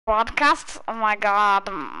broadcast? Oh my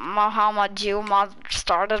god, Mohammad Juma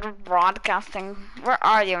started broadcasting. Where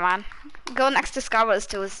are you, man? Go next to Skywars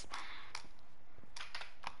 2.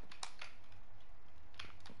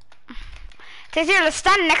 Here, let's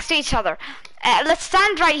stand next to each other. Let's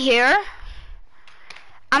stand right here.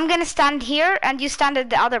 I'm gonna stand here and you stand at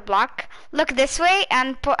the other block. Look this way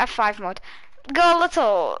and put F5 mode. Go a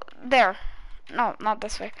little there. No, not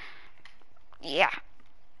this way. Yeah.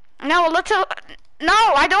 No, a little. No,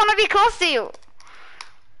 I don't want to be close to you.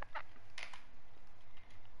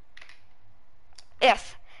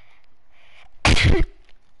 Yes.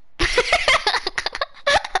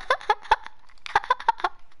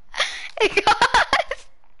 Hey guys.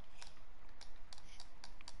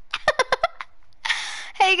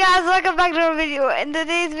 Hey guys, welcome back to our video. In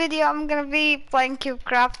today's video, I'm gonna be playing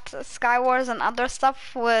Cubecraft, Skywars, and other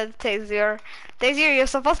stuff with Tazier. Tazier, you're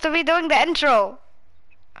supposed to be doing the intro.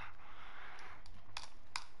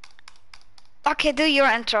 Okay, do your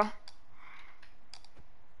intro.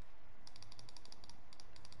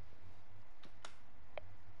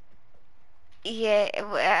 Yeah,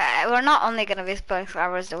 we're not only gonna be playing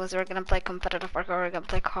Skywars, we're gonna play competitive parkour, we're gonna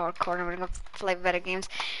play hardcore, and we're gonna play better games,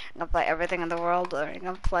 we're gonna play everything in the world, we're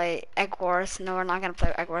gonna play Egg Wars. No, we're not gonna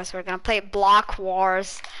play Egg Wars, we're gonna play Block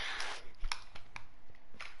Wars.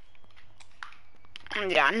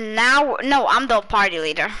 Yeah, now, no, I'm the party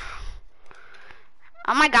leader.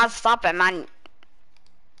 Oh my god, stop it, man.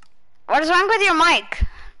 What is wrong with your mic?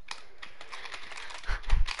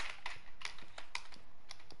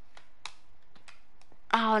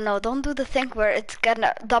 Oh no, don't do the thing where it's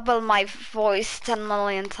gonna double my voice 10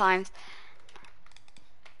 million times.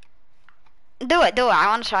 Do it, I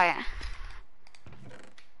wanna try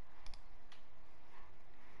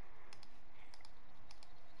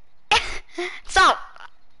it. Stop!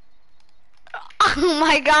 Oh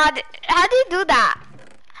my god, how do you do that?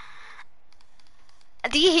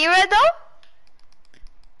 Do you hear it though?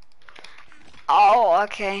 Oh,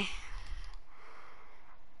 okay.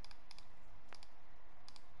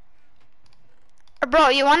 Bro,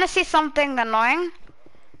 you wanna see something annoying?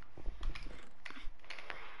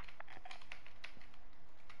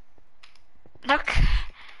 Look.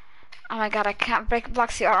 Oh my god, I can't break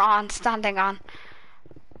blocks you are standing on.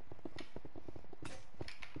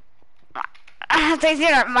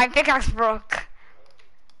 Tazier, my pickaxe broke.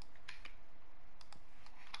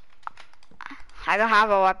 I don't have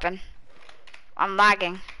a weapon. I'm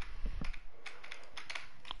lagging.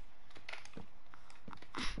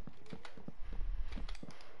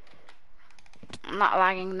 I'm not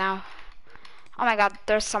lagging now. Oh my god,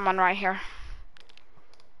 there's someone right here.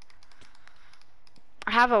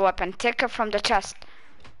 I have a weapon. Take it from the chest.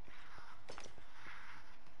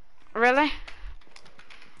 Really?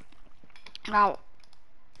 No.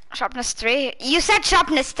 Sharpness 3? You said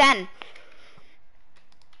sharpness 10.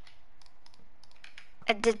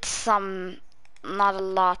 It did some, not a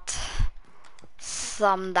lot,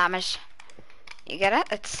 some damage. You get it?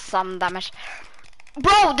 It's some damage.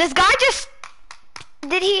 Bro, this guy just,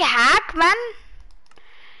 did he hack, man?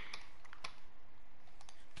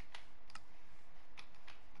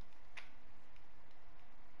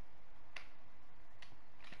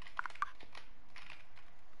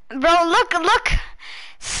 Bro, look.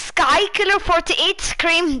 Sky Killer 48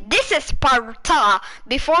 scream, "This is Sparta,"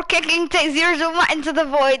 before kicking Tazier Juma into the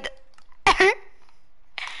void.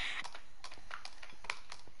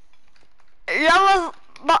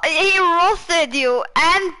 He roasted you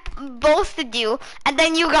and boasted you, and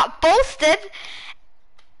then you got posted,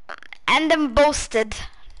 and then boasted.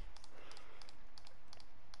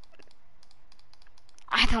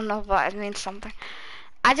 I don't know, but it means something.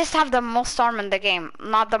 I just have the most armor in the game,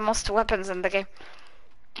 not the most weapons in the game.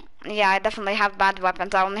 Yeah, I definitely have bad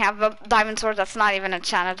weapons. I only have a diamond sword that's not even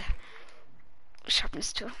enchanted.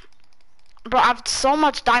 Sharpness 2. Bro, I have so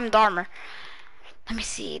much diamond armor. Let me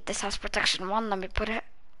see. This has protection 1. Let me put it.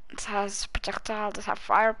 This has projectile. This has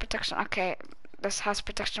fire protection. Okay. This has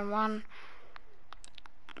protection 1.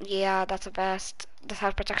 Yeah, that's the best. This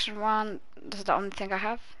has protection 1. This is the only thing I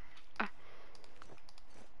have.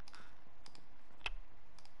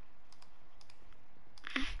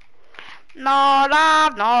 No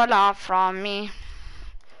love from me.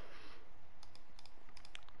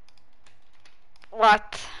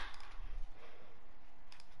 What?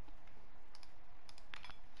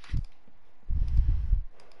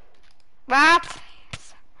 What?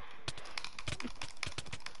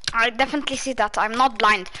 I definitely see that. I'm not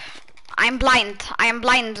blind. I'm blind. I am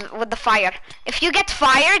blind with the fire. If you get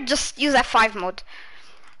fired, just use F5 mode.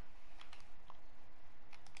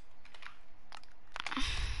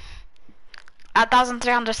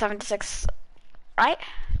 $1,376, right?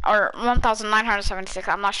 Or 1976,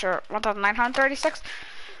 I'm not sure. 1936?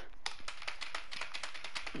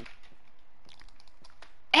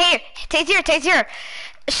 Hey, Taser,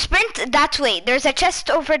 sprint that way. There's a chest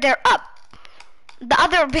over there. Up. The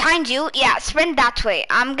other behind you. Yeah, sprint that way.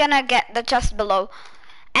 I'm gonna get the chest below.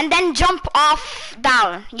 And then jump off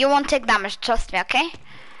down. You won't take damage, trust me, okay?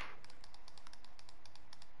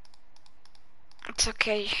 It's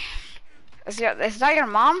okay. Is that your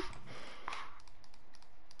mom?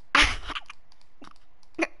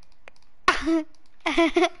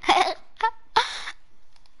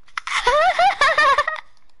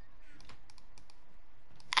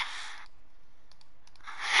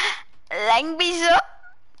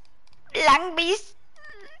 Language.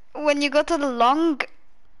 When you go to the long,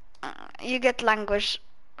 you get language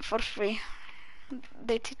for free.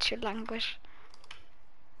 They teach you language.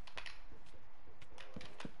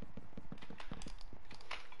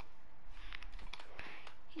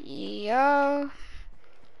 Yo.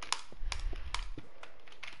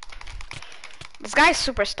 This guy's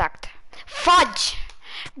super stacked. Fudge!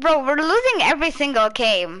 Bro, we're losing every single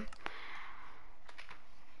game.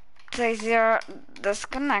 You're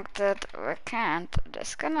disconnected. We can't.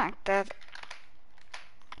 Disconnected.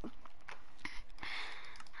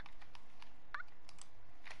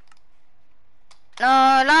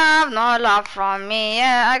 No love from me.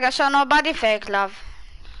 Yeah, I gotta show nobody fake love.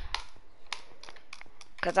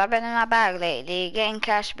 Cause I've been in my bag lately, getting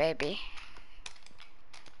cash, baby.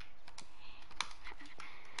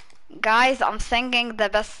 Guys, I'm singing the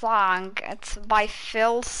best song. It's by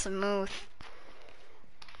Phil Smooth.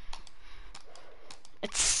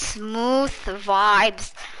 It's smooth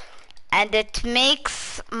vibes, and it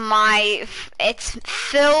fills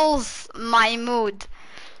my mood.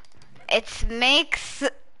 It's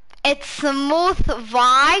smooth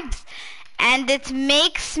vibes, and it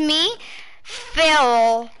makes me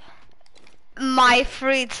fill my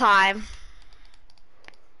free time.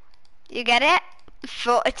 You get it?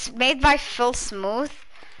 It's made by Phil Smooth,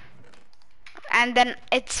 and then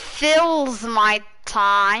it fills my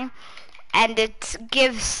time, and it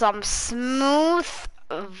gives some smooth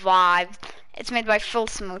vibes. It's made by Phil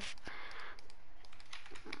Smooth.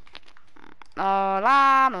 Oh,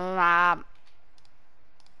 la, la.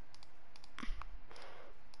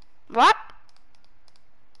 What?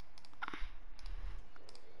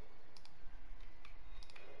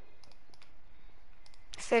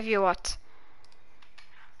 Save you what?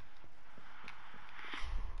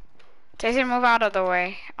 Taser, move out of the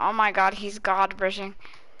way. Oh my god, he's god bridging.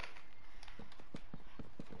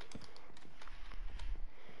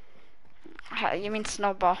 You mean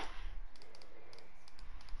snowball?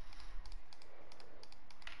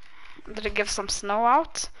 Did it give some snow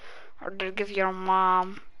out? Or did it give your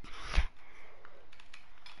mom?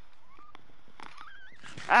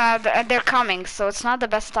 They're coming, so it's not the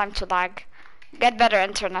best time to lag. Get better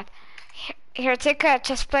internet. Here, take a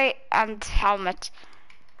chest plate and helmet.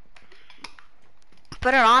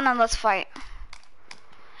 Put it on and let's fight.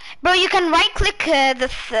 Bro, you can right click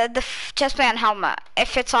the chest plate and helmet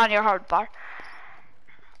if it's on your hard bar.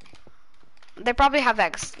 They probably have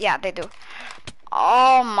eggs. Yeah, they do.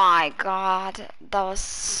 Oh my god, that was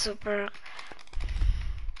super.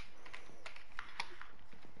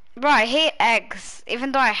 Bro, I hate eggs.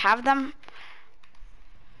 Even though I have them,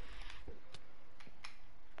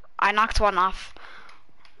 I knocked one off.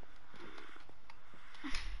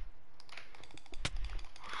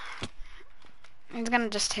 He's gonna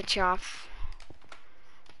just hit you off.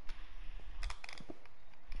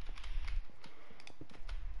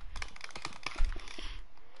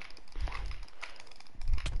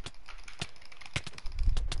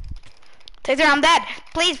 Taser, I'm dead.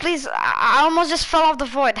 Please, please. I almost just fell off the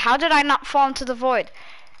void. How did I not fall into the void?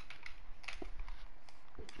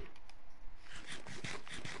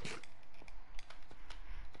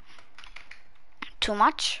 Too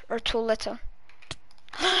much or too little?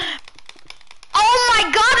 Oh my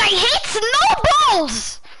god, I hate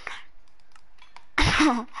snowballs!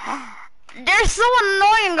 They're so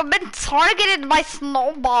annoying. I've been targeted by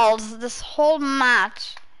snowballs this whole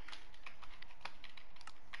match.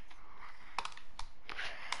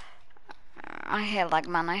 I hate lag,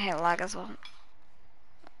 man. I hate lag as well.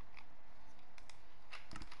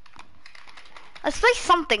 Let's play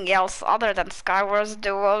something else other than Skywars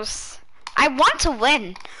duos. I want to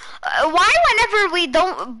win. Why whenever we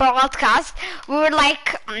don't broadcast, we were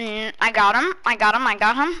like, I got him.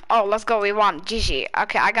 Oh, let's go, we won. GG.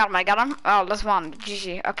 Okay, I got him. Oh, let's won.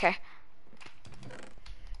 GG. Okay.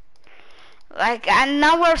 Like, and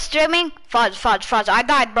now we're streaming. Fudge. I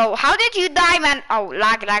died, bro. How did you die, man? Oh,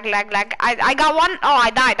 lag. I got one. Oh, I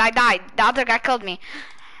died. The other guy killed me.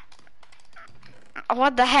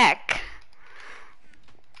 What the heck?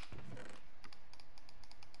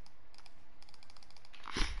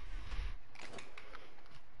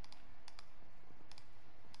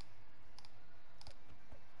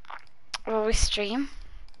 Will we stream?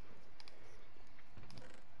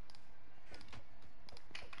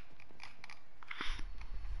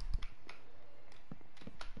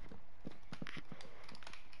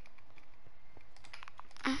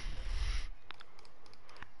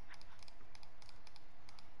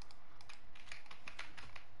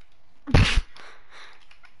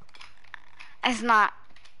 It's not.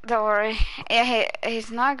 Don't worry. Yeah, he's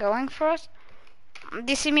not going for us. Do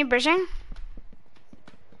you see me bridging?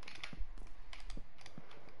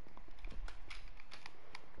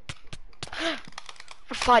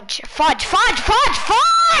 Fudge, fudge, fudge, fudge,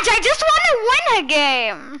 fudge! I just want to win a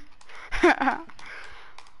game!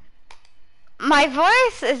 My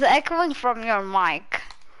voice is echoing from your mic.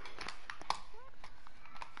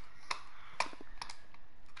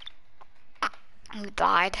 You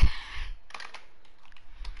died.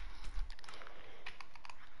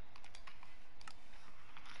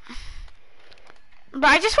 But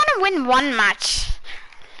I just want to win one match.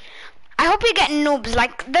 I hope we get noobs.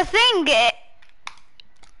 Like, the thing...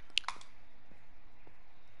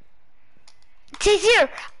 Tizir,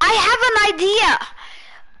 I have an idea.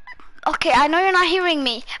 Okay, I know you're not hearing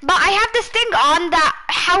me, but I have this thing on that,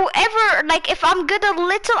 however, like, if I'm good a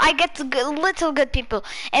little, I get little good people.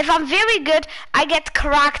 If I'm very good, I get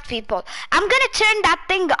cracked people. I'm gonna turn that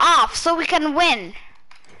thing off so we can win.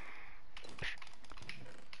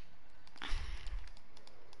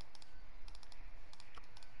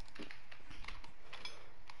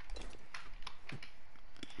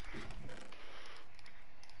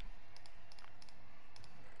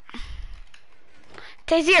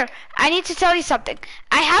 Tazir, I need to tell you something.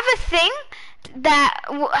 I have a thing that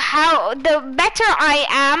how the better I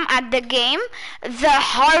am at the game, the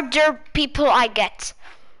harder people I get.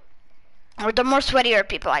 Or the more sweatier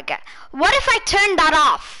people I get. What if I turn that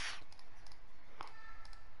off?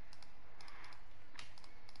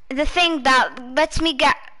 The thing that lets me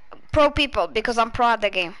get pro people because I'm pro at the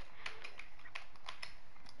game.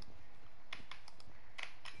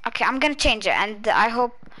 Okay, I'm gonna change it and I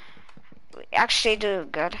hope we actually do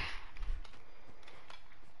good.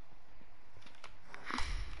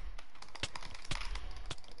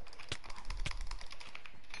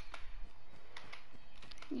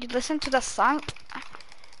 You listen to the song?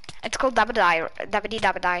 It's called Dabadai, Dabadi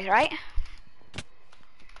Dabadai, right?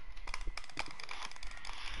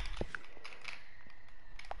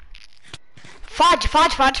 Fudge,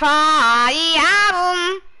 fudge, fudge,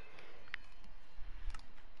 fudge.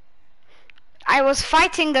 I was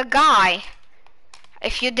fighting a guy,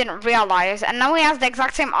 if you didn't realize, and now he has the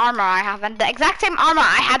exact same armor I have, and the exact same armor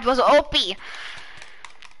I had was OP.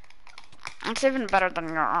 It's even better than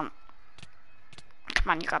your armor.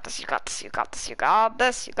 Come on, you got this, you got this, you got this, you got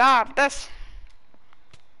this, you got this.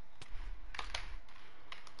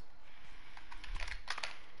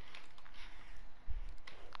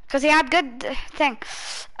 Because he had good thing.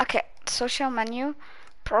 Okay, social menu,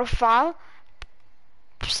 profile,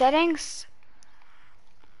 settings,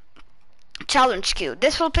 challenge queue.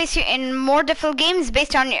 This will place you in more difficult games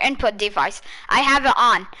based on your input device. I have it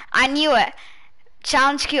on. I knew it.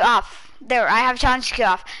 Challenge queue off. There, I have challenge queue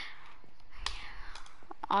off.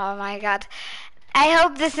 Oh my god. I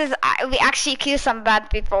hope this is, we actually queue some bad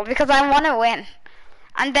people because I want to win.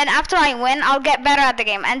 And then after I win, I'll get better at the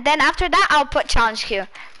game. And then after that, I'll put challenge queue.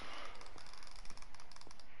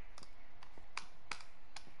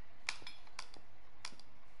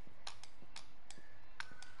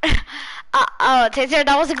 Oh, Taser,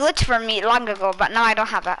 that was a glitch for me long ago, but now I don't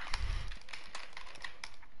have that.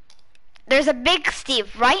 There's a big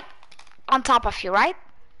Steve right on top of you, right?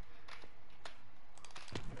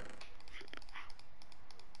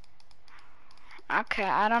 Okay,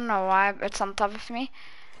 I don't know why it's on top of me.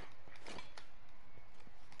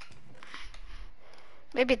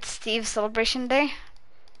 Maybe it's Steve's celebration day.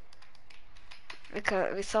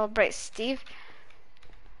 Because we celebrate Steve.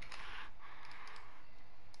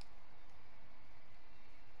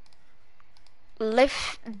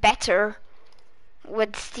 Live better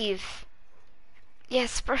with Steve.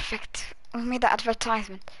 Yes, perfect. We made the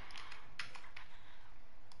advertisement.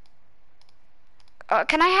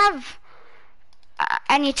 Can I have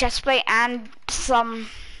any chest plate and some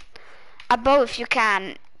a bow if you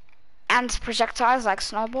can, and projectiles like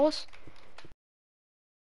snowballs?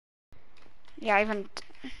 Yeah, even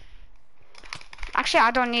actually I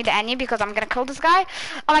don't need any because I'm gonna kill this guy.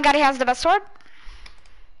 Oh my god, he has the best sword.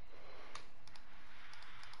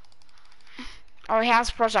 Oh, he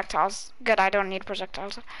has projectiles. Good, I don't need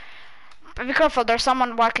projectiles. But be careful, there's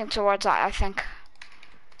someone walking towards us, I think.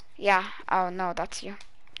 Yeah, oh no, that's you.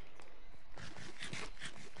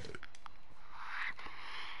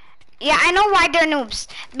 Yeah, I know why they're noobs.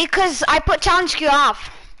 Because I put challenge queue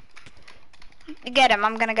off. Get him,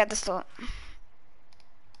 I'm gonna get this loot.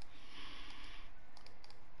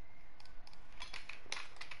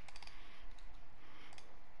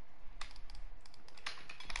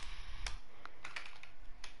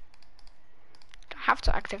 Have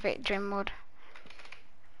to activate dream mode.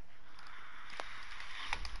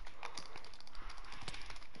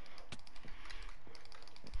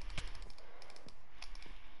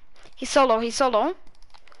 He's solo, he's solo.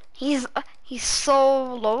 He's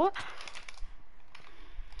solo.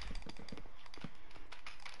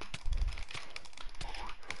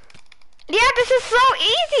 Yeah, this is so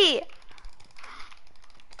easy.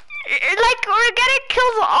 Like, we're getting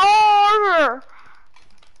kills all over.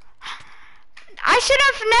 I should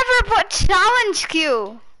have never put challenge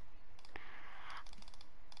queue.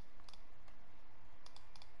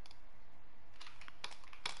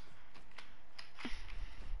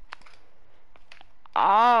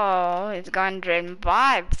 Oh, it's gone dream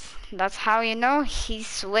vibes. That's how you know he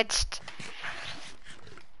switched.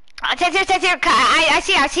 It's here. I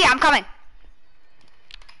see, I'm coming.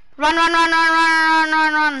 Run.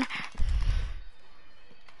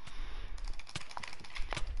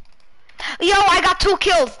 Yo, I got 2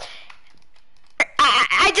 kills.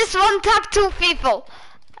 I just one-tapped 2 people.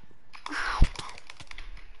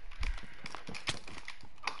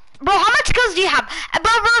 Bro, how much kills do you have?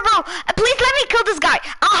 Bro, please let me kill this guy.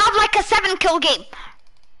 I'll have like a 7-kill game.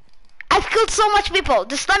 I've killed so much people.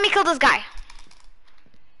 Just let me kill this guy.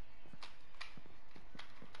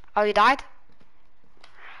 Oh, you died?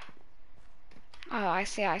 Oh, I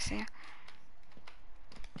see.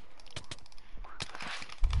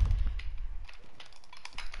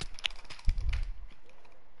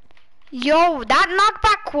 Yo, that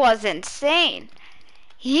knockback was insane.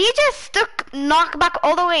 He just took knockback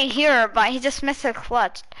all the way here, but he just missed his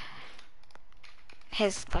clutch.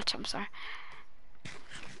 I'm sorry.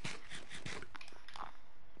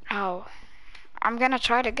 Oh. I'm gonna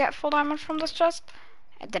try to get full diamond from this chest.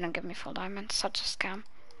 It didn't give me full diamond. Such a scam.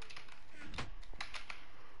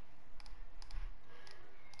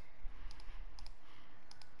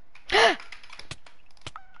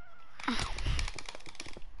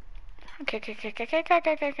 Okay.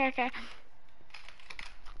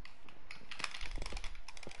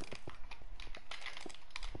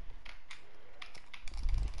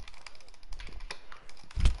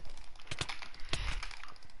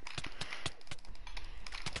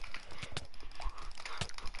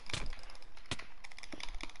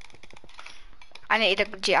 I need to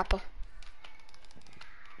eat a G apple.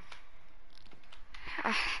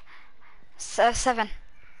 7.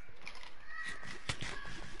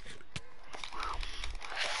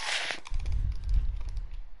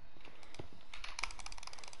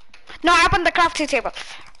 No, I opened the crafting table.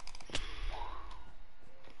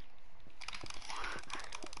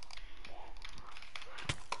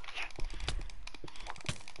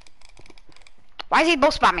 Why is he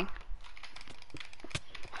both spamming?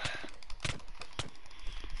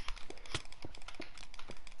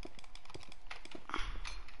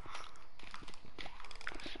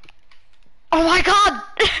 Oh my god!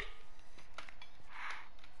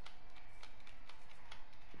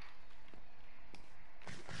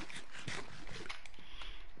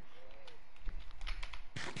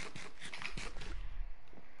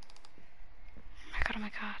 Oh my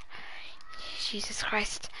god. Jesus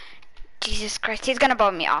Christ, he's gonna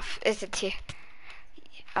blow me off, isn't he?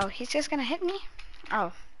 Oh, he's just gonna hit me?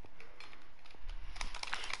 Oh.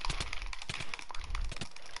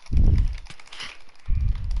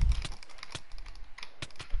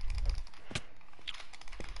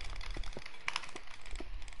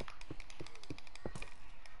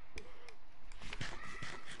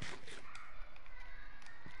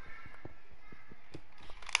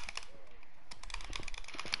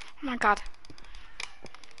 Oh my god.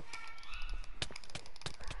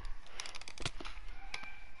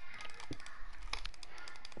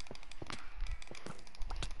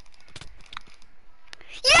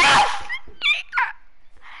 Yes!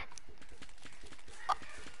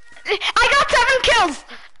 I got 7 kills!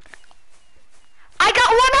 I got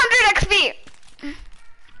 100 XP!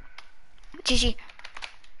 GG.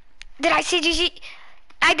 Did I say GG?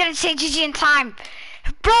 I didn't say GG in time.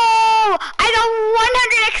 Bro, I got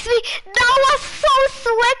 100 XP. That was so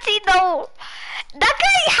sweaty though. That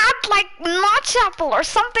guy had like notch apple or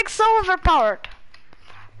something so overpowered.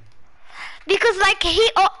 Because like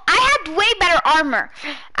I had way better armor,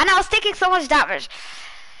 and I was taking so much damage.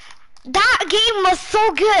 That game was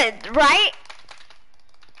so good, right?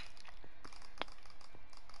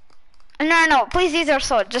 No, please use your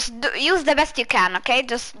sword. Just use the best you can, okay?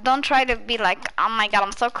 Just don't try to be like, oh my god,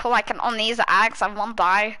 I'm so cool, I can only use an axe, I won't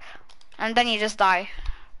die. And then you just die.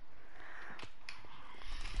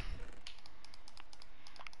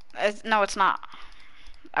 No, it's not.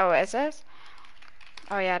 Oh, is it?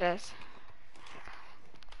 Oh yeah, it is.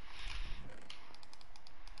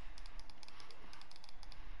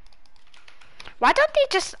 Why don't they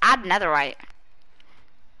just add netherite?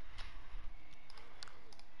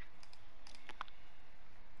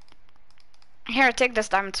 Here, take this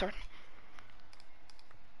diamond sword.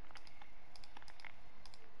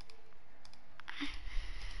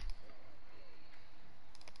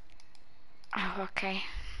 Oh, okay.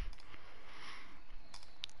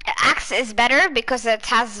 Axe is better because it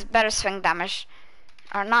has better swing damage.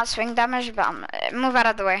 Or not swing damage, but move out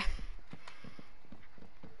of the way.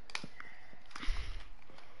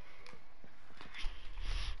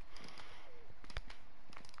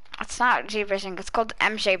 It's not G bridging, it's called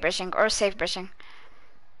MJ bridging or safe bridging.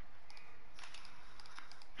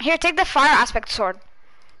 Here, take the fire aspect sword.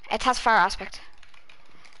 It has fire aspect.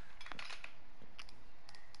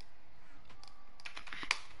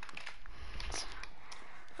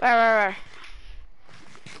 Where?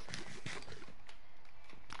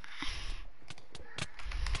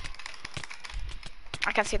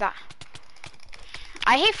 I can see that.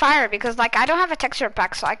 I hate fire because like I don't have a texture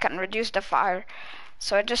pack, so I can reduce the fire.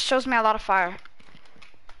 So it just shows me a lot of fire.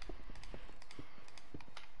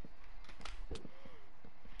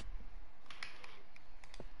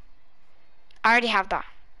 I already have that.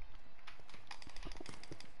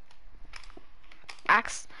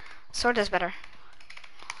 Axe. Sword is better.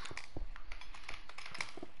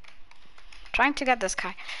 Trying to get this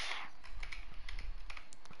guy.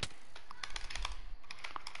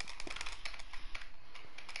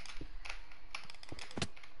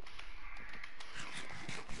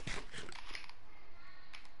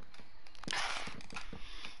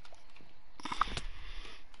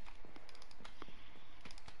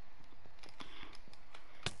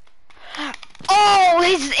 Oh,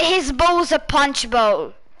 his bow's a punch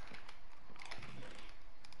bow.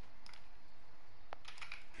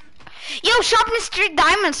 Yo, sharpness 3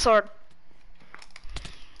 diamond sword.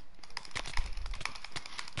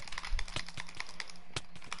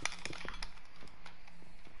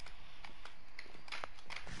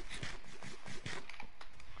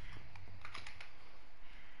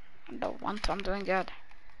 I don't want to, I'm doing good.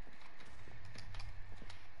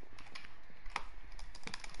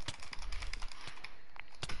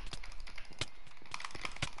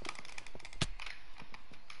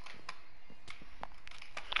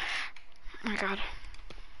 Oh my god.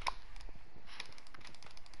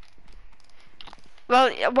 Well,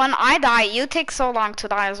 when I die, you take so long to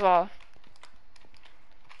die as well.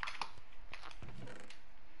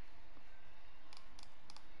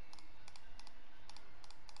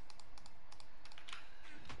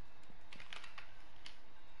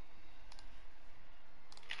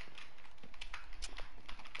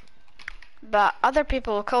 But other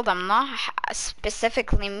people will kill them, not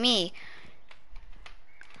specifically me.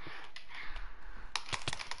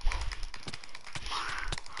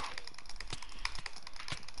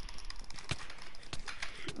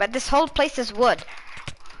 But this whole place is wood.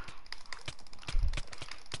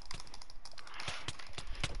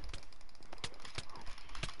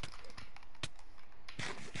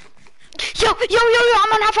 Yo,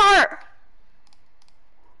 I'm on half a heart.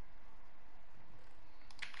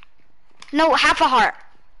 No, half a heart.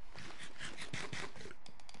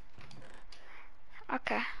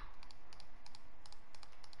 Okay.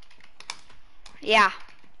 Yeah.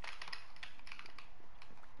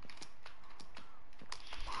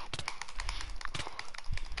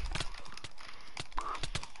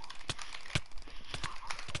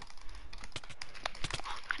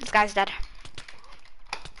 This guy's dead.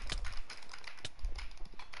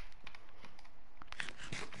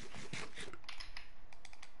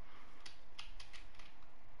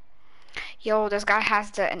 Yo, this guy has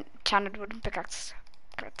the enchanted wooden pickaxe.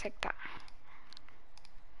 Gotta take that.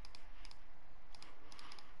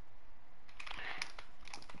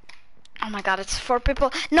 Oh my god, it's 4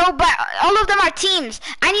 people. No, but all of them are teams.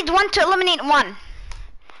 I need one to eliminate one.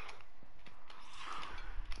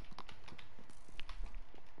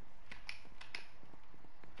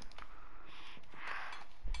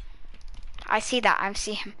 I see that. I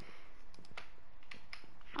see him.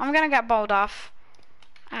 I'm gonna get bowled off.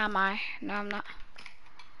 Am I? No, I'm not.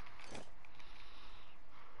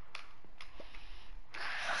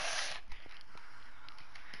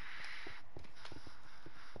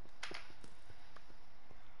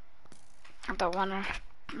 the one.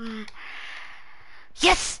 Mm.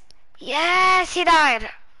 Yes! Yes, he died.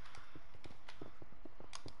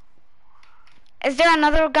 Is there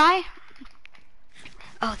another guy?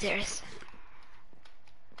 Oh, there is.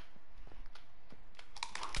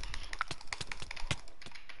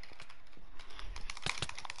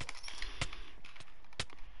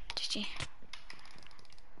 GG.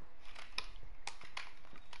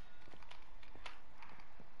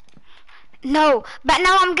 No, but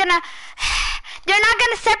now I'm gonna... They're not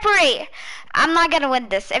gonna separate. I'm not gonna win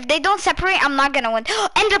this. If they don't separate, I'm not gonna win.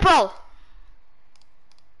 Ender Pearl!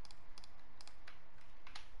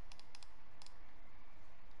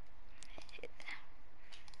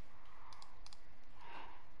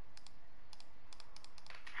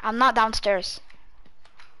 I'm not downstairs.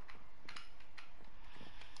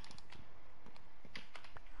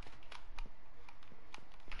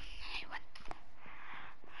 He went.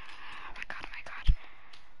 Oh my god, oh my god.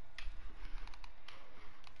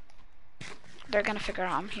 They're gonna figure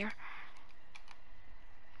out I'm here.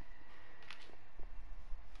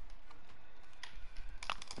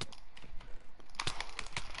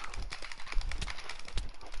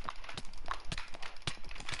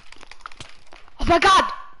 Oh my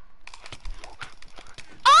god!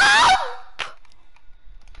 Oh!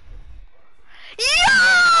 Yo!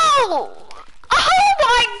 Oh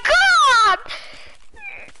my god!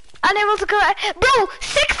 Unable to go. Bro,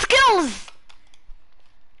 6 kills!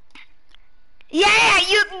 Yeah,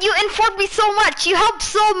 you informed me so much. You helped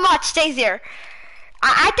so much, Dazier.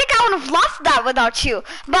 I think I would have lost that without you.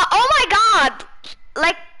 But oh my god!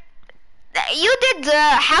 Like, you did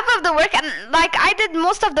half of the work, and like I did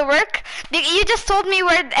most of the work. You just told me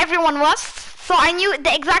where everyone was, so I knew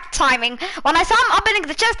the exact timing. When I saw him opening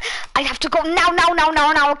the chest, I have to go now.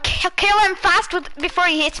 Kill him fast before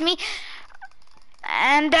he hits me.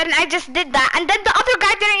 And then I just did that. And then the other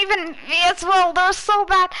guy didn't even as well. They were so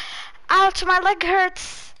bad. Ouch, my leg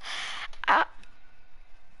hurts.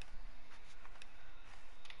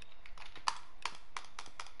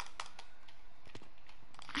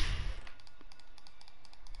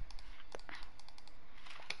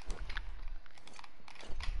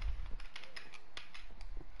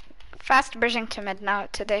 Fast bridging to mid now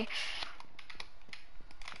today.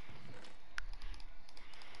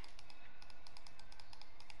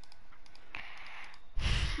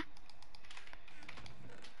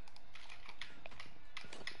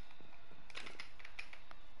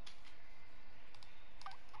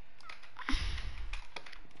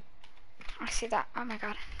 I see that. Oh my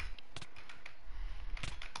god.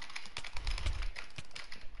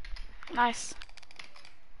 Nice.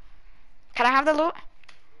 Can I have the loot?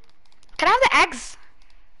 Can I have the eggs?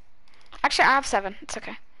 Actually, I have 7. It's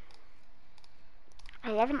okay.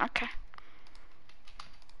 11? Okay.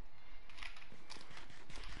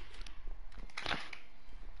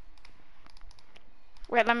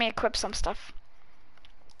 Wait, let me equip some stuff.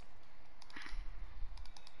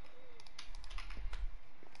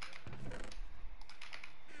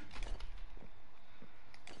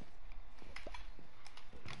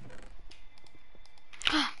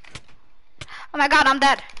 Oh my god, I'm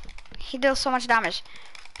dead. He deals so much damage.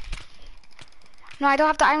 No, I don't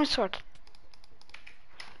have the iron sword.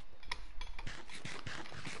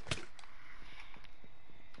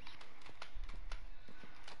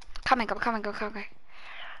 I'm coming.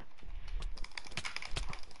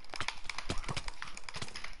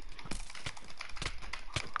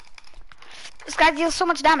 This guy deals so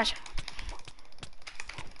much damage.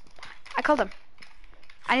 I killed him.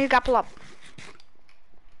 I need to grapple up.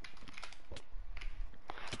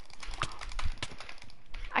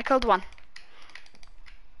 I killed one.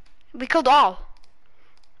 We killed all.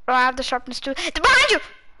 Oh, I have the sharpness too. They're behind you!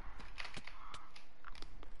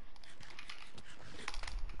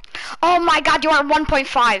 Oh my god, you are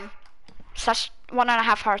 1.5. Such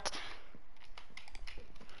 1.5 heart.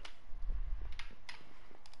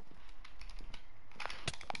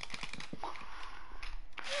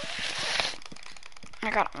 Oh my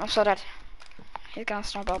god, I'm so dead. He's gonna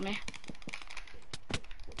snowball me.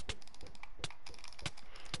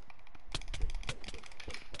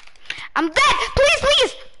 I'm dead!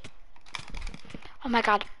 Please! Oh my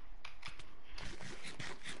god.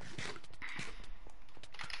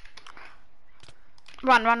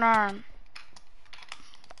 Run.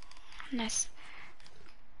 Nice.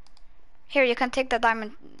 Here, you can take the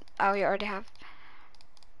diamond. Oh, you already have.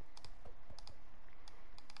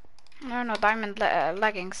 No, diamond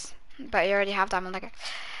leggings. But you already have diamond leggings.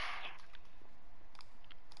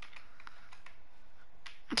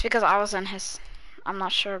 It's because I was in his. I'm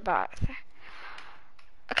not sure about.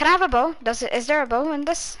 Can I have a bow? Is there a bow in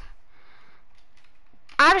this?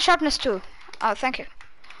 I have a sharpness too. Oh, thank you.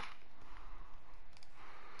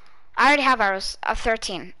 I already have arrows.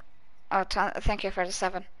 13. Oh, thank you for the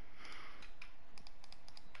 7.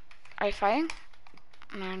 Are you fighting?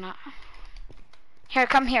 No, you're not. Here,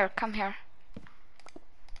 come here, come here.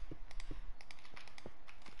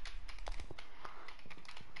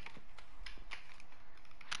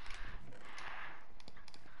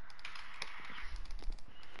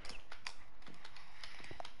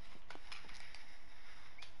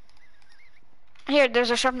 Here,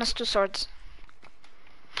 there's a sharpness 2 swords.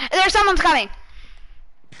 There's someone's coming!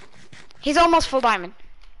 He's almost full diamond.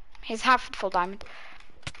 He's half full diamond.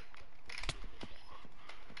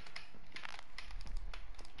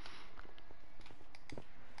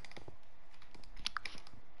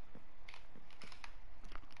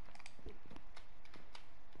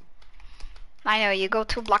 I know, you go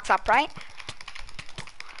 2 blocks up, right?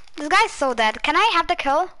 This guy's so dead. Can I have the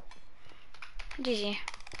kill? GG.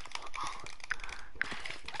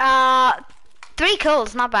 3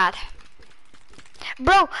 kills, not bad.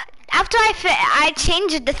 Bro, after I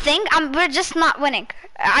changed the thing, we're just not winning.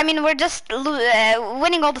 I mean, we're just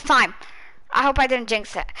winning all the time. I hope I didn't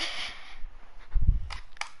jinx it.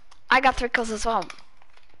 I got 3 kills as well.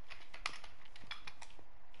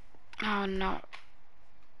 Oh no.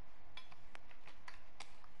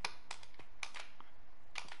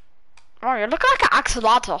 Oh, you look like an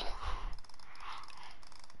axolotl.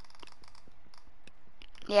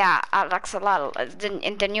 Yeah, axolotl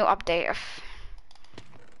in the new update of.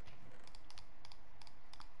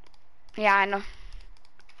 Yeah, I know.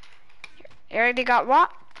 You already got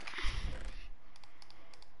what?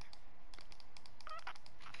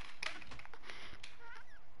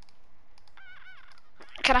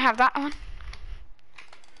 Can I have that one?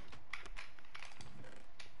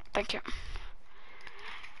 Thank you.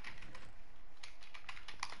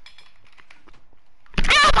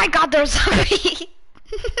 Oh my god, there's a bee!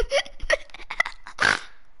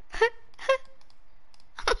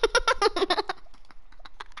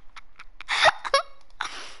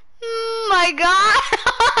 My god!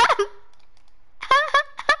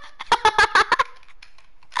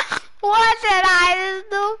 What did I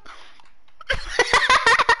do?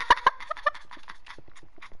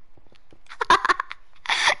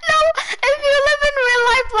 No, if you live in real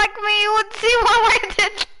life like me, you would see what I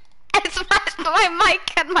did. I smashed my mic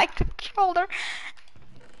and my controller.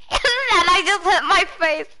 And I just hit my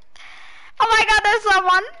face. Oh my god, there's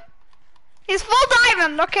someone. He's full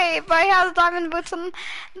diamond, okay, but he has diamond boots and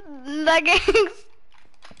leggings.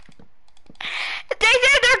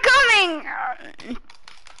 They're coming!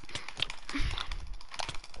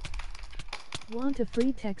 Want a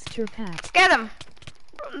free texture pack? Let's get him.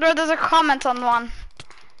 There's a comment on one.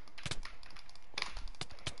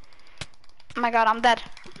 Oh my god, I'm dead.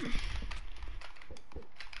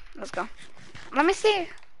 Let's go. Let me see.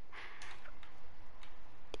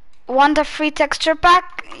 Want a free texture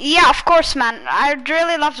pack? Yeah, of course, man. I'd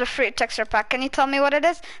really love the free texture pack. Can you tell me what it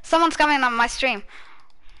is? Someone's coming on my stream.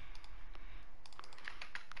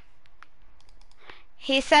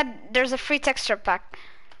 He said there's a free texture pack.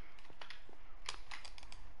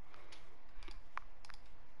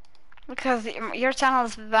 Because your channel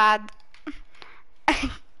is bad.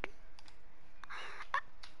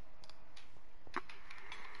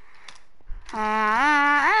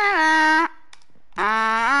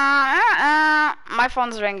 My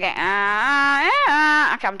phone's ringing. Okay,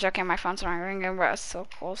 I'm joking. My phone's not ringing, but it's so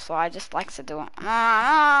cool, so I just like to do it.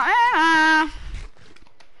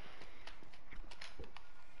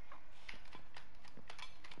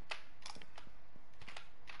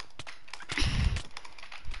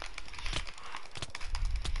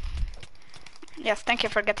 Yes, thank you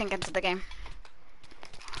for getting into the game.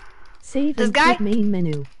 Save this and guy? quit main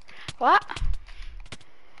menu. What?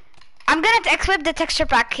 I'm gonna equip the texture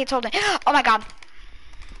pack, he told me. Oh my god.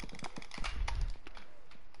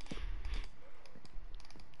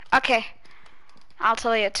 Okay. I'll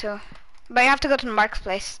tell you too. But you have to go to the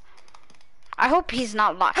marketplace. I hope he's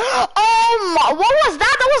not live. Oh my, what was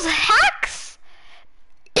that? That was hacks!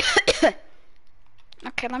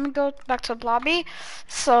 Okay, let me go back to the lobby.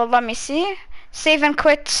 So let me see. Save and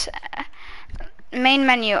quit. Main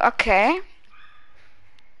menu, okay.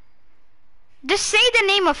 Just say the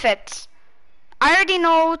name of it. I already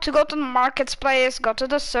know to go to the marketplace, go to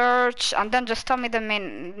the search, and then just tell me the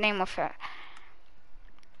main name of it.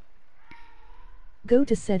 Go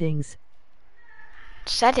to settings.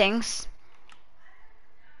 Settings?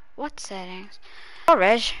 What settings?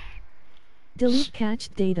 Storage. Delete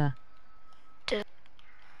cached data.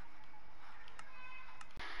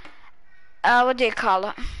 What do you call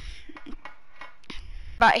it?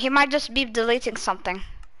 But he might just be deleting something.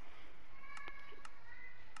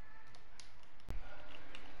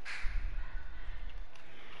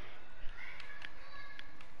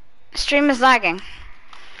 Stream is lagging.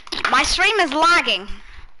 My stream is lagging.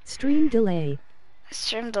 Stream delay.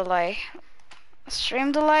 Stream delay.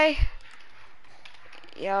 Stream delay.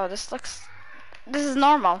 Yo, this is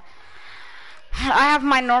normal. I have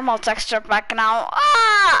my normal texture pack now.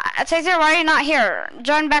 Ah! Taser, why are you not here?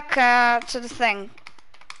 Join back to the thing.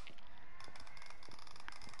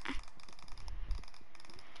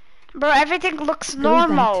 Bro, everything looks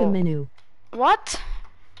normal. Go back to menu. What?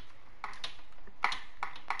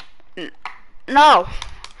 No.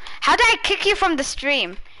 How did I kick you from the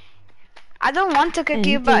stream? I don't want to kick And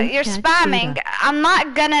you, but delete you're cache spamming. data. I'm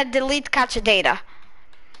not gonna delete cache data.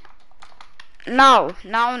 No,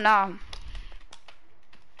 no, no.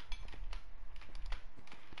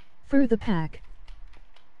 For the pack.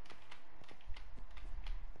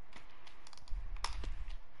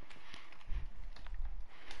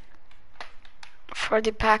 For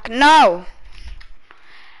the pack, no.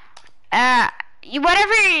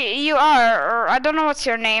 Whatever you are, or I don't know what's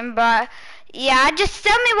your name, but yeah, just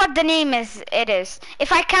tell me what the name is. It is.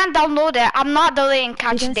 If I can't download it, I'm not deleting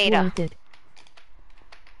cache It is data. worth it.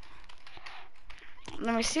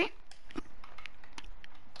 Let me see.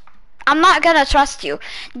 I'm not gonna trust you.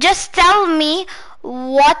 Just tell me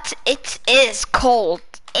what it is called.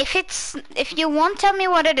 If you won't tell me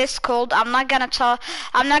what it is called, I'm not gonna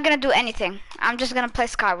do anything. I'm just gonna play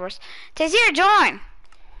Skywars. Tazir, join.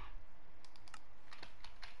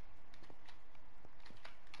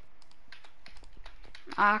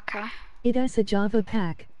 Okay. It is a Java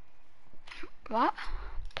pack. What?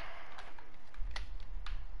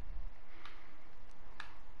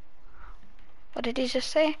 What did he just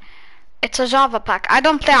say? It's a Java pack. I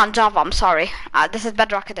don't play on Java, I'm sorry. This is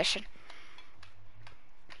Bedrock Edition.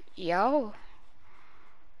 Yo.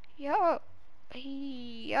 Yo.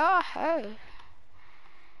 Yo.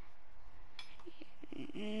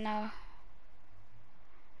 No.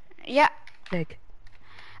 Yeah. Thick.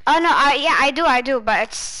 Oh no, yeah, I do, but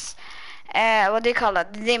it's what do you call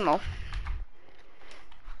it? The demo.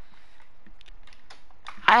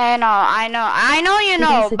 I know you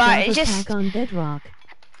know, It is a but Java it's just pack on Bedrock.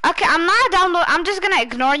 okay. I'm not download. I'm just gonna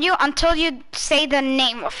ignore you until you say the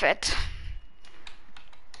name of it.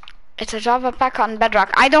 It's a Java pack on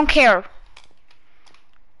Bedrock. I don't care.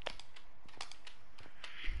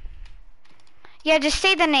 Yeah, just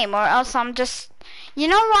say the name, or else I'm just. You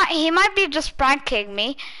know what? He might be just pranking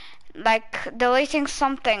me, like deleting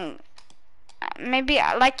something. Maybe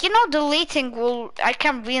like deleting will. I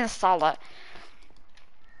can reinstall it.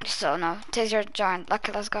 So no, Taser joined.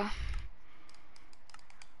 Okay, let's go.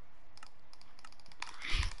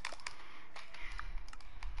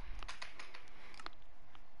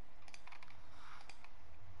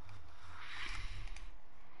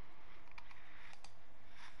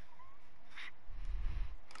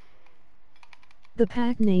 The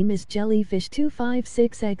pack name is Jellyfish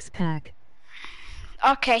 256X pack.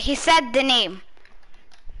 Okay, he said the name.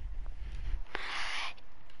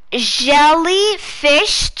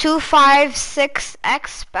 Jellyfish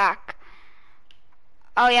 256X pack.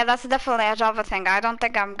 Oh yeah, that's definitely a Java thing. I don't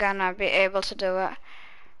think I'm gonna be able to do it.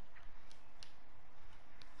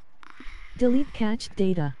 Delete cache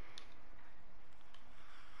data.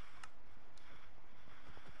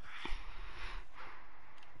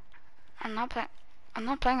 I'm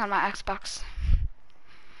not playing on my Xbox.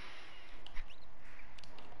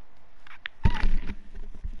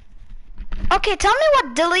 Okay, tell me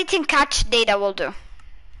what deleting cache data will do.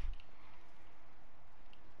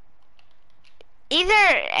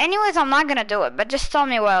 Anyways, I'm not gonna do it, but just tell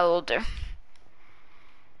me what it will do.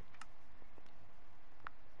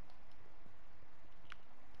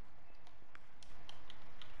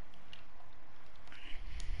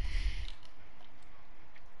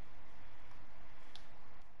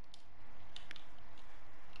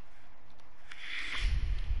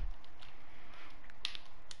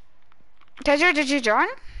 Did you join?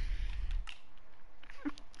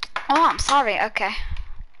 Oh, I'm sorry. Okay.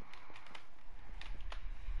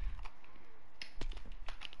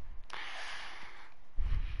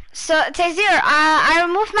 So, Tazir, I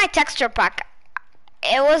removed my texture pack.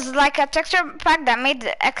 It was like a texture pack that made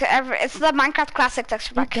it's the Minecraft Classic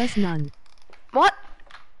texture pack. It does none. What?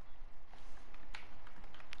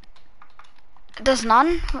 It does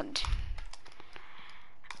none? What?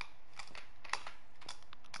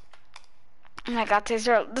 Oh my god,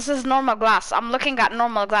 Taser, this is normal glass. I'm looking at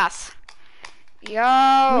normal glass. Yo,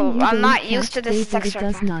 I'm not used to this texture It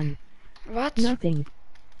does pack. none. What? Nothing.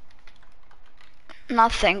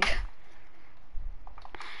 Nothing.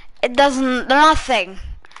 It does nothing.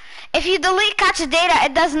 If you delete cache data,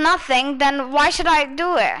 it does nothing, then why should I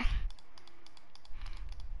do it?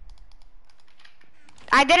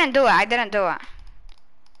 I didn't do it. I didn't do it.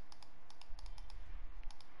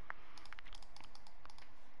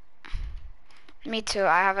 Me too.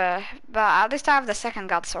 I have a, but at least I have the second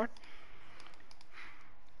god sword.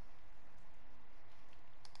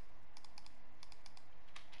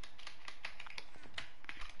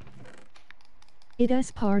 It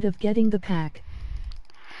is part of getting the pack.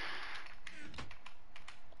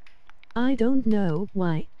 I don't know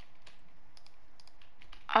why.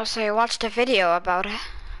 Oh, so he watched a video about it.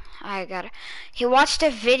 I got it. He watched a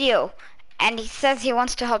video and he says he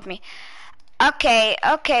wants to help me. Okay,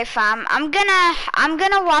 okay, fam. I'm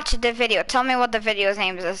gonna watch the video. Tell me what the video's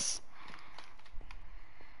name is.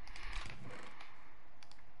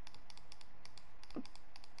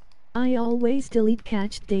 I always delete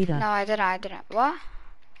cached data. No, I didn't. What?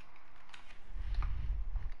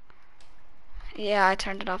 Yeah, I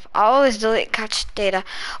turned it off. I always delete cache data.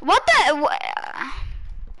 What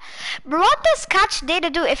does cache data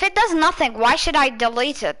do? If it does nothing, why should I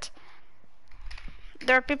delete it?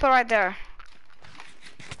 There are people right there.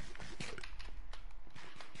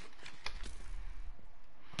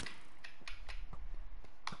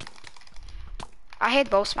 I hate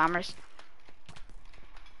both spammers.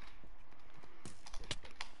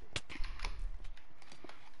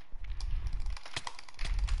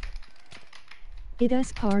 It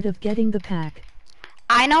is part of getting the pack.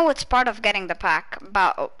 I know it's part of getting the pack,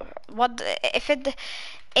 but what if it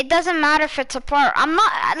doesn't matter if it's a part. I'm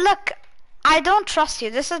not, look, I don't trust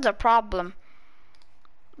you. This is the problem.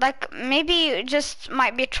 Like, maybe you just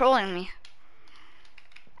might be trolling me.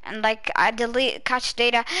 And like, I delete cache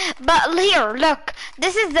data. But here, look,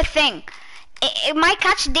 this is the thing. My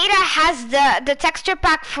cache data has the texture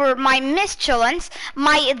pack for my Mistulance,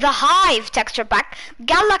 the Hive texture pack,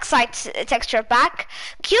 Galaxite's texture pack,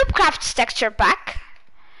 Cubecraft's texture pack.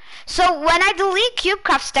 So when I delete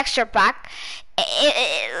Cubecraft's texture pack,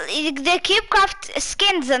 the Cubecraft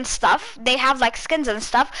skins and stuff, they have like skins and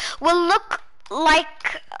stuff, will look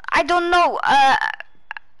like, I don't know,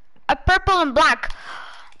 a purple and black.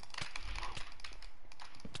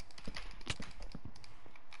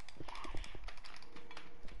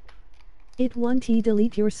 It won't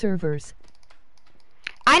delete your servers.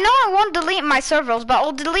 I know I won't delete my servers, but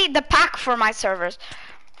I'll delete the pack for my servers.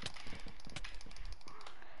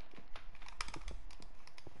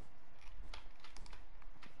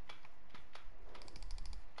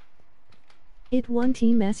 It won't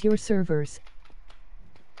mess your servers.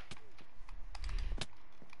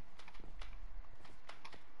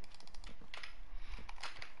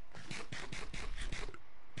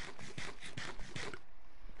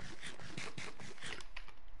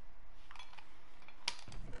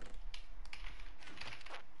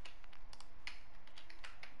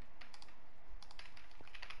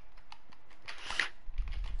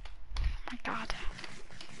 My God.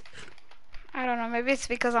 I don't know, maybe it's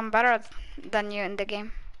because I'm better than you in the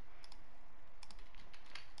game.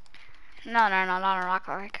 No, not in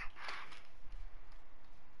Rocket League.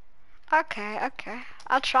 Okay.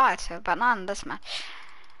 I'll try to, but not in this match.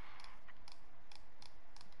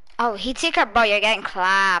 Oh, heat seeker, bro, you're getting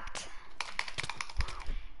clapped.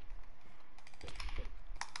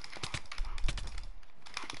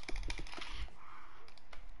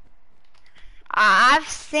 I've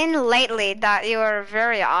seen lately that you are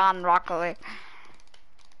very on Rocket League.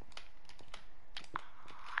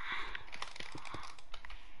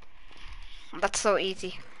 That's so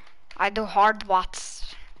easy. I do hard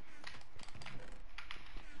watts.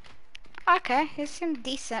 Okay, you seem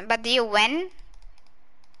decent, but do you win?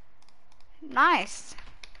 Nice.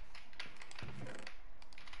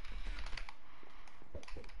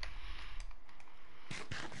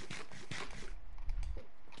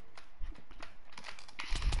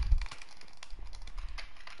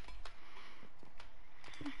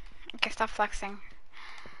 Okay, stop flexing.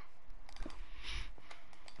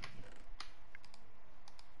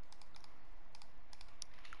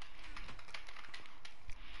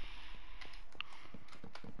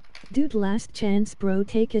 Dude, last chance, bro,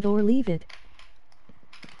 take it or leave it.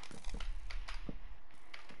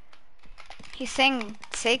 He's saying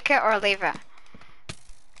take it or leave it.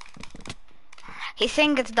 He's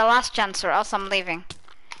saying it's the last chance or else I'm leaving.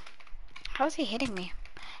 How's he hitting me?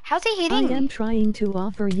 How's he hitting me? I am trying to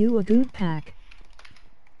offer you a good pack.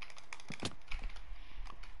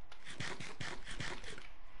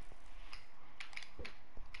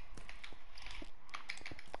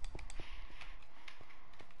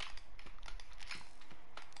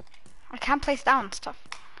 I can't place down stuff.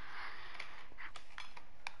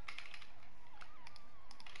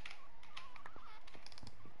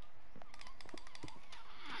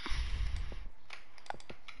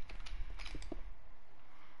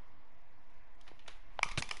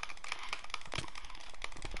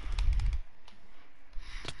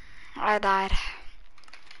 I died.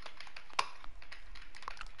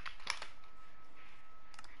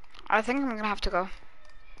 I think I'm gonna have to go.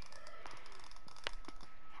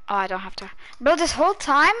 Oh, I don't have to. Bro, this whole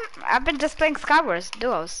time, I've been just playing Skywars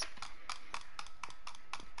duos.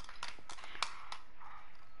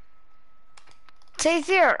 Says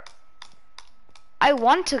here, I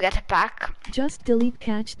want to get a pack. Just delete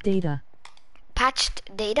cached data.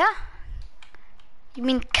 Patched data? You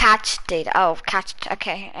mean catch data? Oh, catched.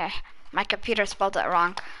 Okay. My computer spelled it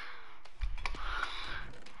wrong.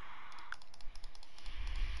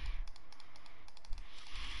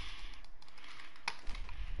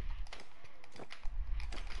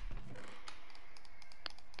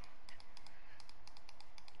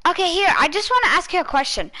 Okay, here, I just want to ask you a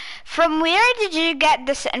question. From where did you get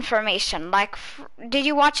this information? Like, did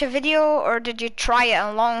you watch a video or did you try it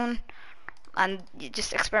alone and you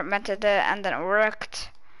just experimented it and then it worked?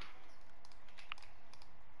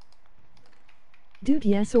 Dude,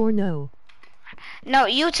 yes or no? No,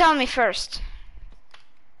 you tell me first.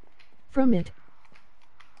 From it.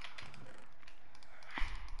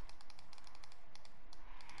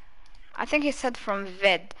 I think he said from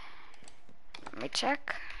vid. Let me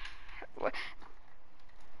check.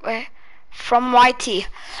 From YT.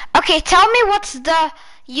 Okay, tell me what's the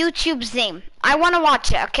YouTube's name. I want to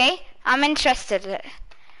watch it, okay? I'm interested in it.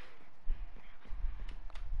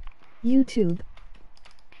 YouTube.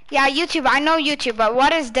 Yeah, YouTube. I know YouTube, but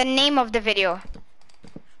what is the name of the video?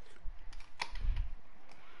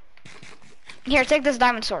 Here, take this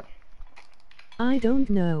diamond sword. I don't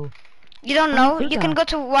know. You don't know? I You can go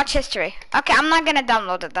to watch history. Okay, I'm not gonna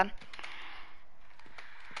download it then.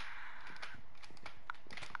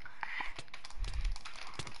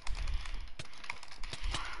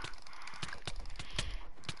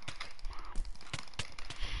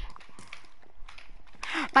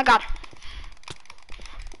 My God.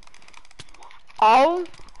 Oh,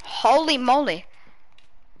 holy moly.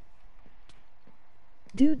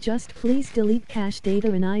 Dude, just please delete cache data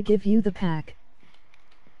and I give you the pack.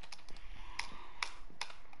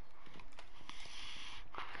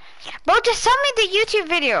 Bro, just send me the YouTube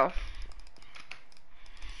video.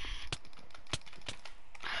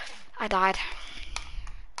 I died.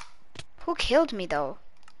 Who killed me though?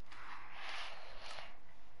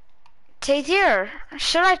 Tadir,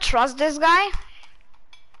 should I trust this guy?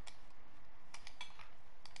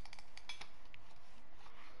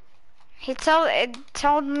 It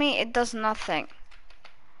told me it does nothing.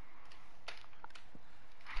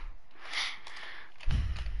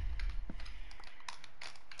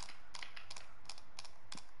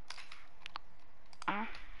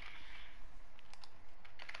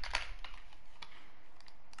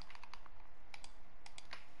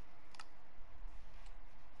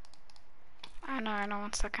 I know,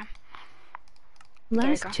 1 second.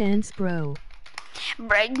 Last chance, bro.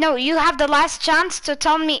 No, you have the last chance to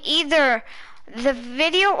tell me either the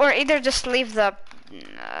video or either just leave the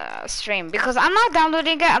stream, because I'm not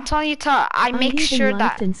downloading it until you tell. I make sure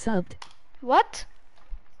that. And subbed. What?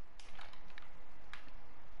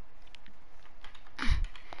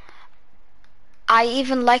 I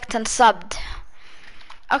even liked and subbed.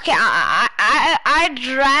 Okay, I'd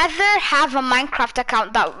rather have a Minecraft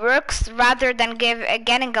account that works rather than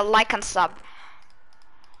getting a like and sub.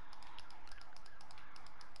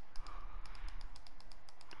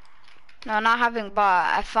 No, not having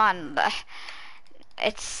fun.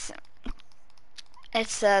 It's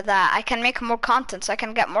that I can make more content, so I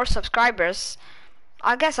can get more subscribers.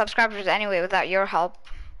 I'll get subscribers anyway without your help.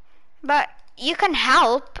 But you can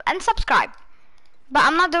help and subscribe. But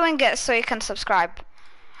I'm not doing it so you can subscribe.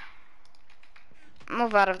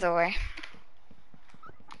 Move out of the way.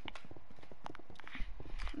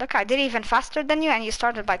 Look, I did even faster than you, and you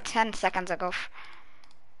started by 10 seconds ago.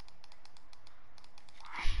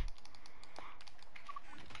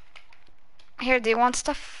 Here, do you want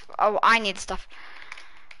stuff? Oh, I need stuff.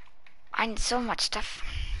 I need so much stuff.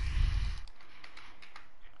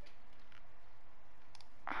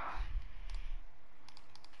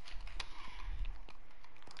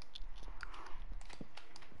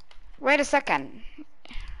 Wait a second.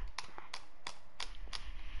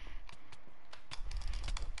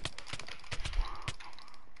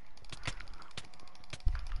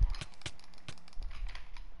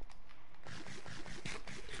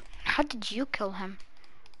 How did you kill him?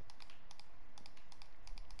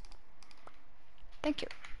 Thank you.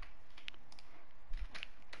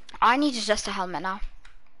 I need just a helmet now.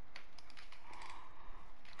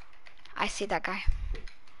 I see that guy.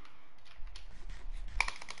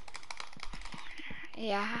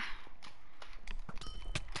 Yeah.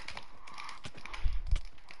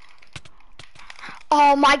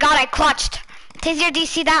 Oh my god, I clutched. Taser, do you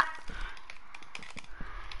see that?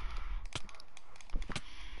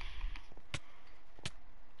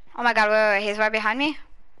 Oh my god, wait, he's right behind me.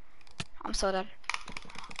 I'm so dead.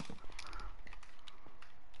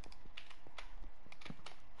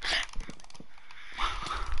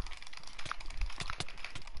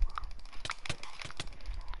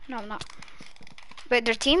 No, I'm not. Wait,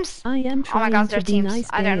 they're teams? I am Oh my trying god, to they're be teams. nice,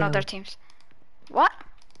 I don't know their Bayo. teams. What?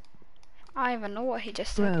 I don't even know what he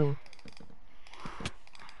just said. Bro.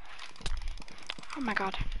 Oh my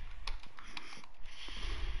god.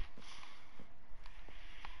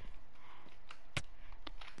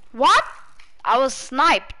 What? I was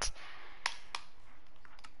sniped.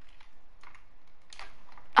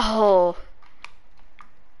 Oh.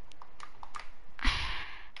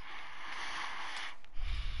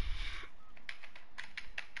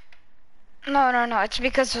 No, no, no. It's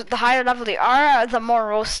because the higher level you are, the more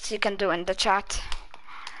roasts you can do in the chat.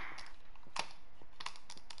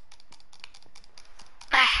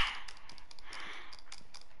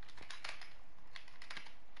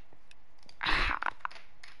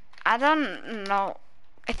 I don't know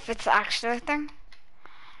if it's actually a thing.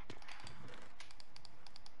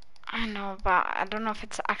 I know, but I don't know if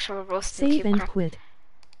it's actual roast in Save and Cubecraft. quit.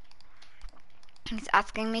 He's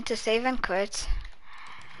asking me to save and quit.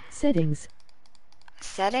 Settings.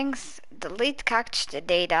 Settings, delete cached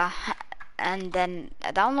data, and then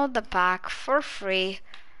download the pack for free.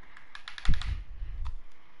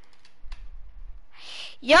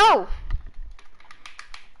 Yo!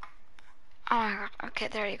 Oh my god, okay,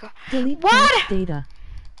 there you go. Delete What? cached data.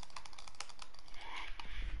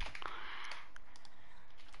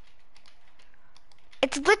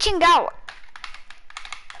 It's glitching out.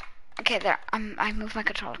 Okay, there. I move my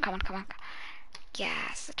controller. Come on, come on.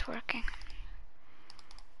 Yes, it's working.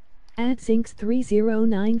 Add syncs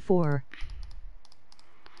 3094.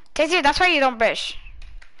 Taser, that's why you don't bish.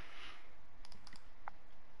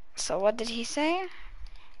 So what did he say?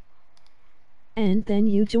 And then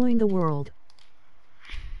you join the world.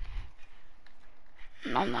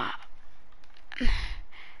 No, I'm not.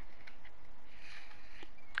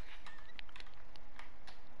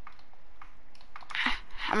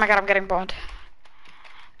 Oh my god, I'm getting boned.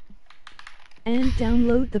 And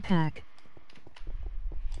download the pack.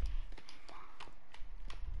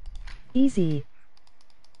 Easy.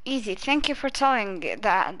 Easy. Thank you for telling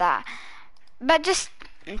that. But just,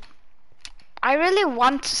 I really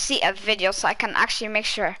want to see a video so I can actually make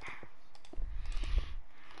sure.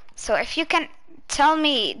 So if you can tell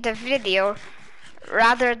me the video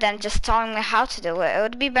rather than just telling me how to do it, it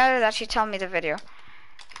would be better that you tell me the video.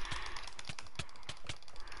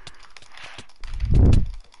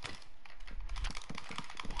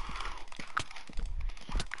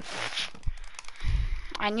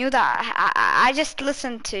 I knew that. I just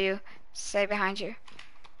listened to you say behind you.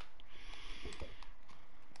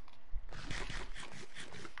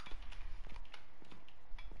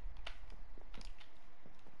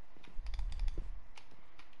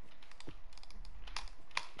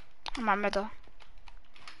 I'm on middle.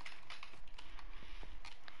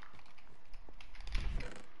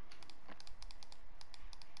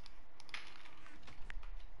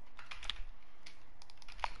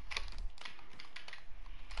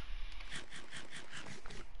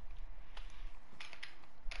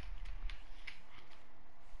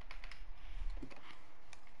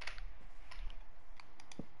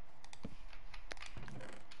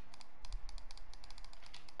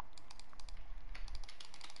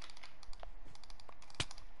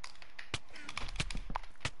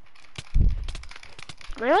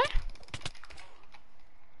 Really?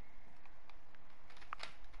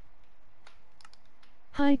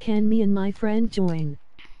 Hi, can me and my friend join?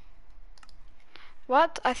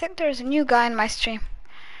 What? I think there's a new guy in my stream.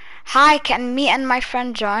 Hi, can me and my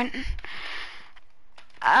friend join?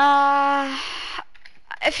 Uh,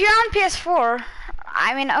 if you're on PS4,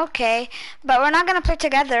 I mean, okay, but we're not gonna play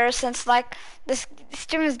together since like this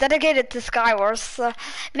stream is dedicated to Skywars. So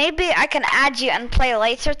maybe I can add you and play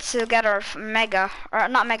later to get our Mega, or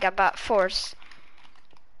not Mega, but Force.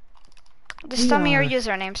 Just We tell me your are.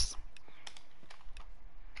 usernames.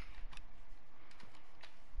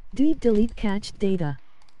 Do you delete cached data?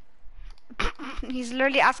 He's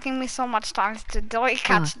literally asking me so much times to delete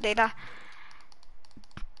catch data.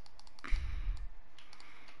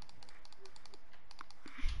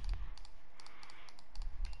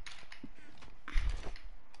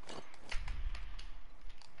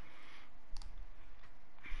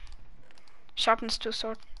 Sharpness 2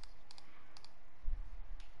 sword.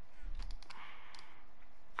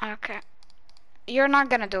 Okay. You're not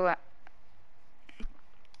gonna do it.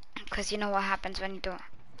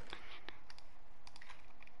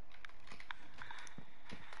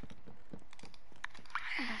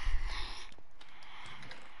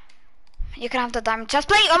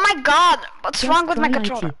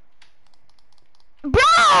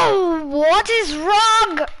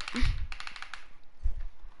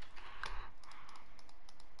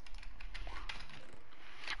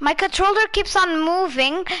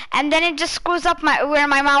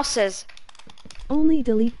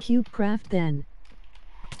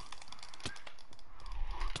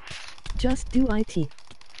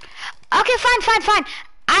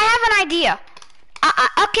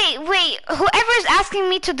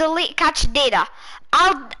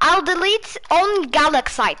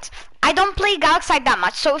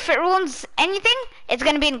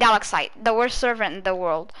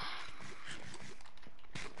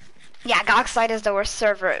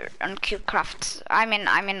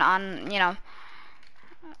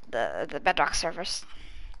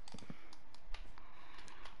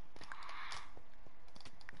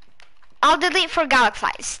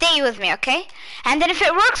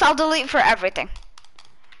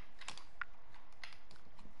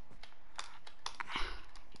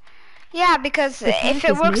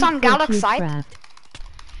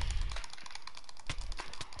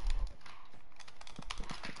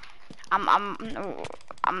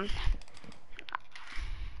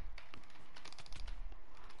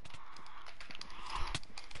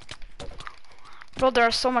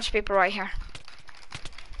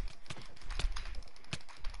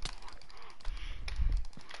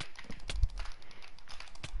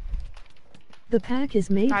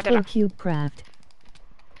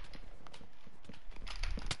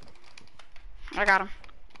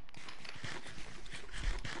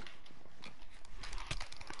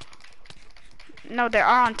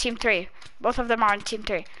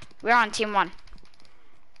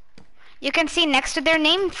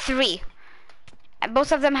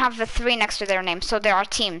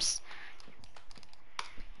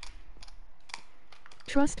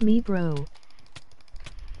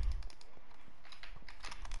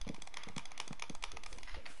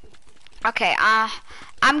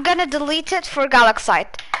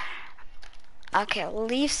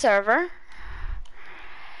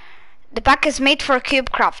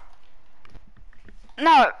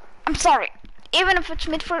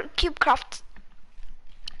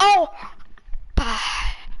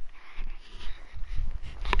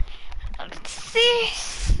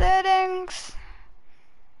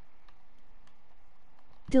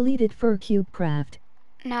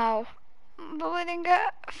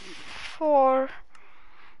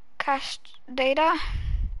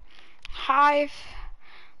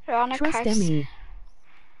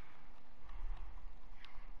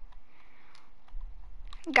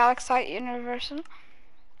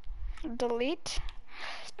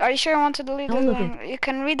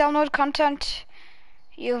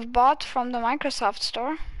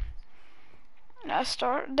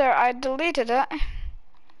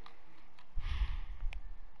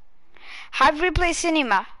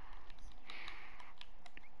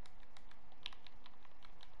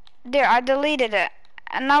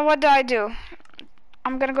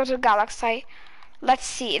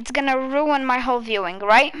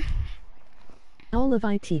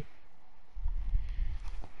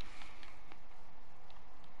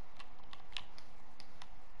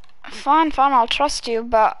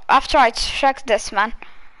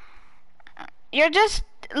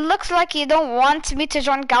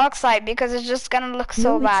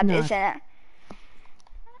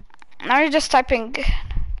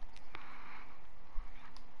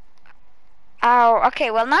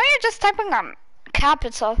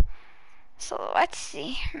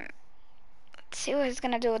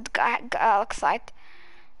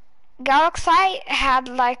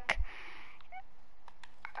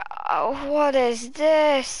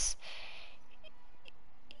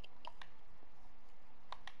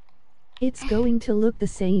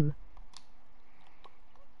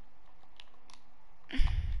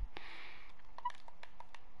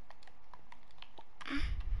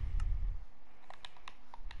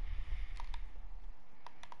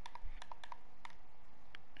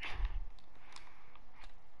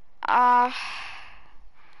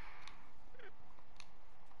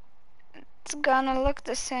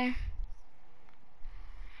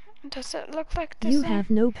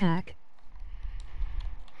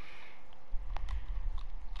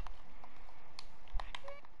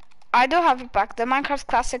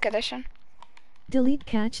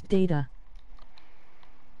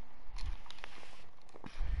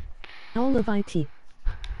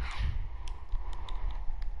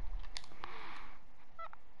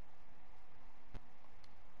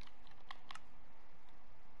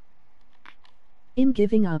 I'm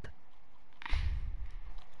giving up.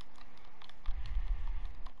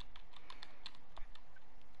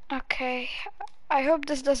 Okay, I hope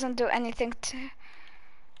this doesn't do anything to...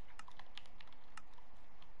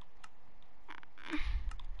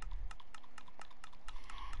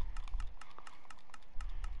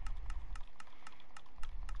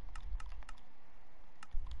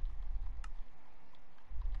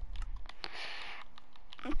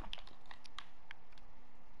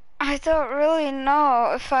 I don't really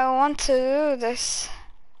know if I want to do this.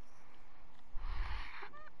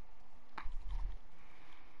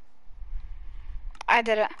 I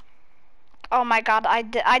did it. Oh my god,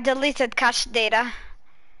 I deleted cache data.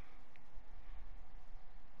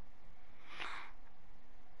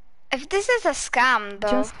 If this is a scam though,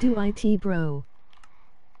 Just do it, bro.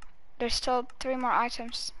 there's still 3 more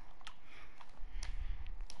items.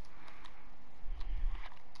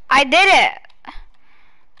 I did it!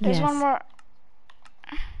 There's Yes. one more.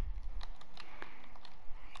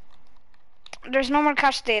 There's no more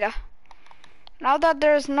cache data. Now that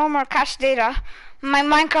there's no more cache data, my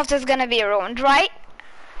Minecraft is gonna be ruined, right?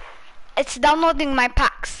 It's downloading my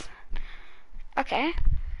packs. Okay.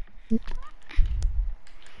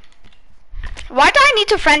 Why do I need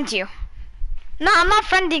to friend you? No, I'm not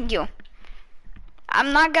friending you.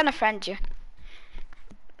 I'm not gonna friend you.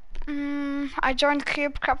 I joined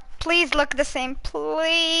Cubecraft. Please look the same,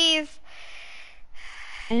 please.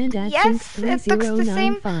 And at Yes, it looks the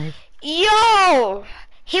same. 3095. Yo!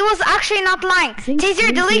 He was actually not lying.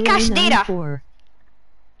 Taser, delete cache data.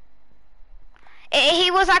 He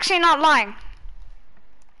was actually not lying.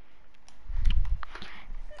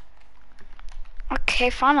 Okay,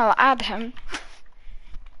 fine, I'll add him.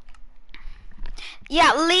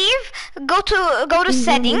 Yeah, leave, go to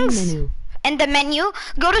settings, in the menu,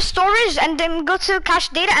 go to storage, and then go to cache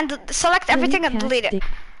data and select everything and delete it.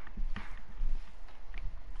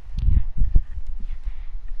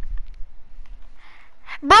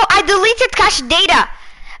 Bro, I deleted cache data.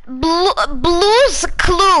 Blue's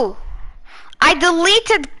clue. I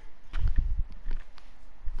deleted.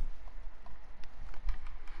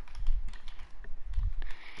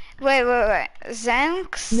 Wait.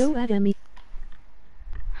 Zanks? No enemy.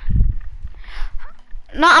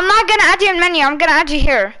 No, I'm not gonna add you in menu. I'm gonna add you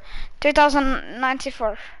here.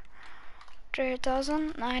 3094.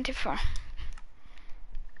 3094.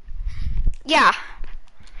 Yeah.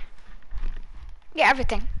 Yeah,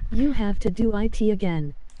 everything. You have to do it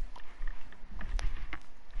again.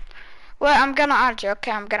 Well, I'm gonna add you.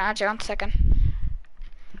 Okay, I'm gonna add you. 1 second.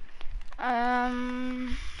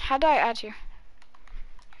 How do I add you?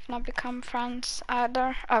 Not become friends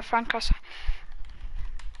either. Oh, friend cross.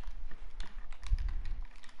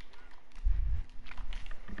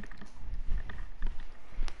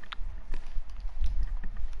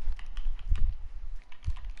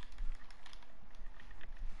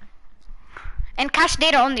 And cache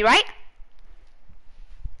data only, right?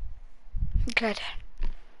 Good.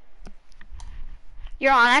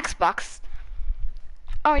 You're on Xbox.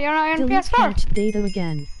 Oh, you're not on Delete PS4. cache data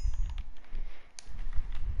again.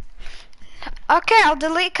 Okay, I'll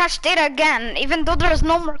delete cache data again. Even though there's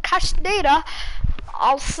no more cache data,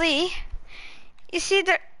 I'll see. You see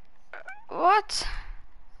there... What?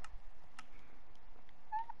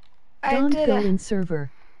 Don't go in server.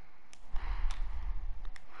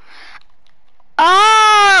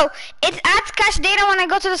 Oh! It adds cache data when I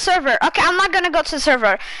go to the server. Okay, I'm not gonna go to the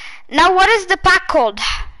server. Now what is the pack called?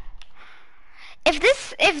 If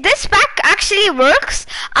this pack actually works,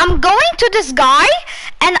 I'm going to this guy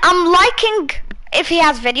and I'm liking if he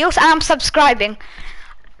has videos and I'm subscribing.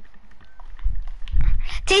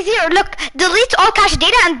 Taser, look, delete all cache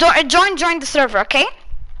data and join the server, okay?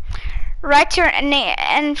 Write your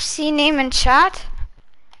MC name in chat.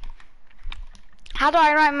 How do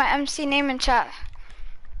I write my MC name in chat?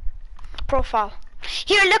 Profile.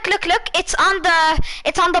 Here, look. It's on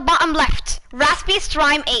the bottom left. Raspy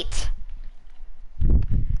Rhyme 8.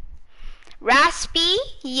 Raspy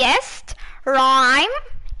Rhyme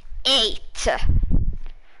 8.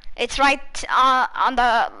 It's right on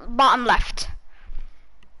the bottom left.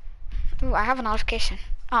 Ooh, I have a notification.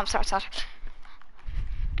 Oh, I'm sorry.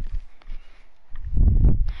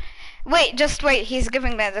 Wait, just wait. He's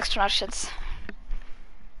giving me the instructions.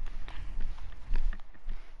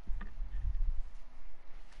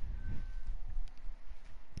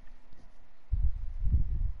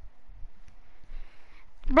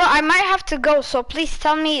 Bro, I might have to go, so please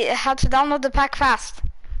tell me how to download the pack fast.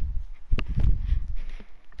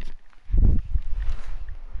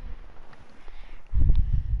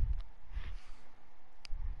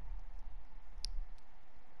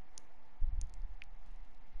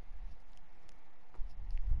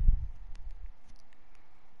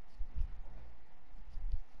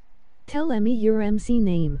 Tell Emmy your MC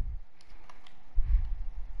name.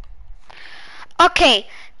 Okay,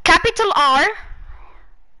 capital R,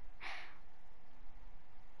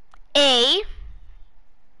 A,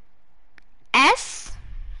 S,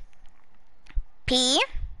 P,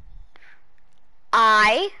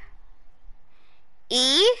 I,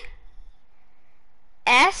 E,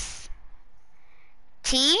 S,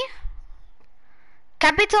 T,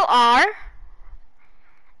 capital R,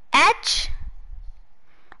 H,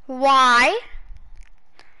 Y,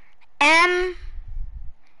 M,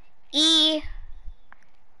 E,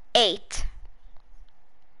 8.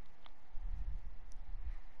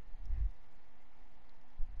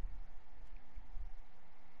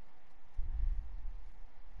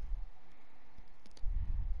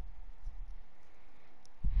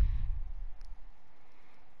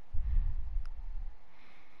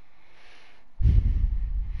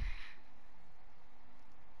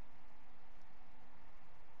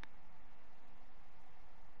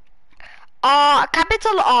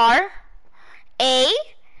 Capital R, A,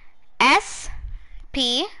 S,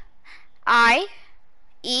 P, I,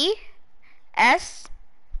 E, S,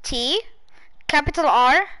 T, capital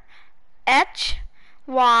R, H,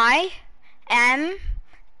 Y, M,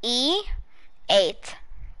 E, 8.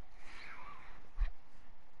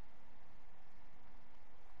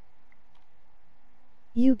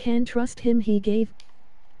 You can trust him, he gave.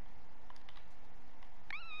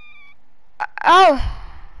 Oh.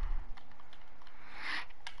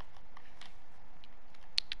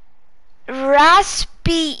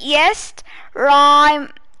 Raspiest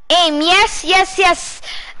rhyme aim. Yes.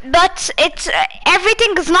 But it's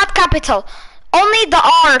everything is not capital. Only the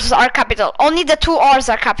R's are capital. Only the 2 R's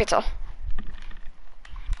are capital.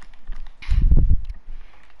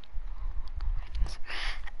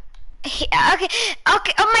 Okay.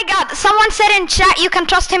 Oh my God! Someone said in chat you can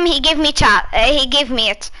trust him. He gave me chat. He gave me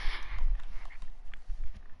it.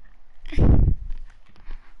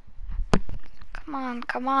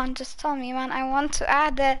 Come on, just tell me, man. I want to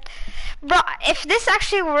add it. Bro, if this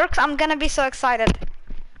actually works, I'm gonna be so excited.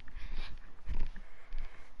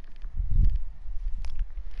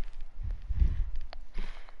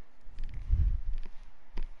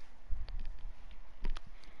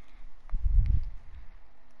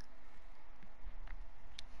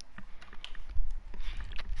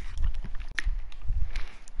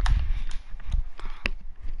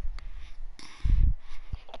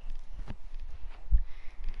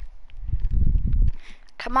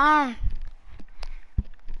 Come on.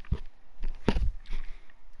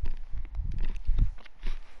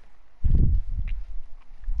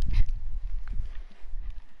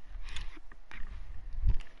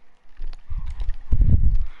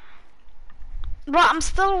 Bro, I'm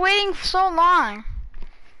still waiting for so long.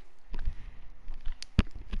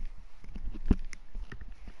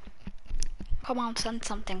 Come on, send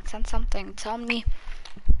something. Tell me.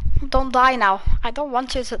 Don't die now. I don't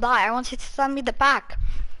want you to die. I want you to send me the pack.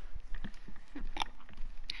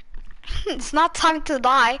 It's not time to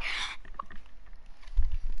die.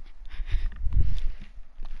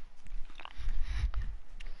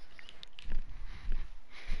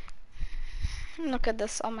 Look at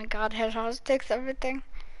this. Oh my God, Hedgehog takes everything.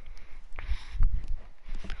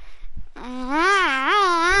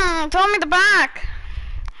 Tell me the back.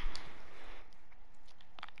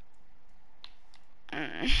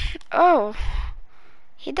 Oh,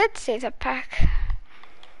 he did say the pack,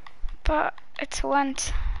 but it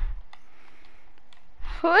went.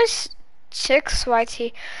 Who is Chicks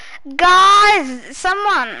Whitey? Guys,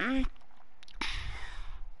 someone.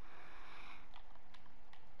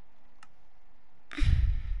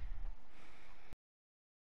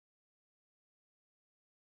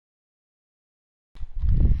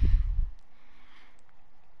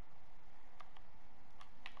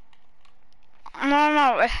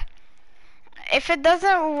 No. If it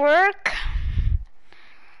doesn't work,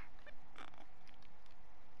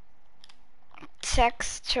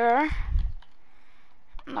 texture.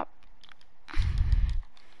 No.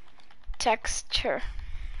 Texture.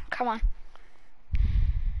 Come on.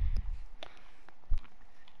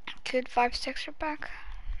 Good vibes texture pack.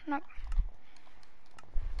 Nope.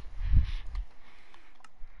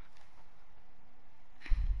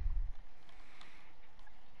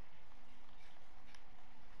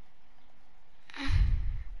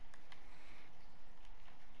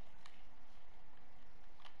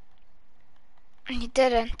 And you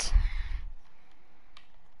didn't.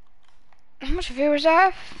 How much viewers do I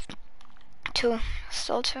have? 2.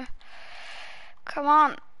 Still 2. Come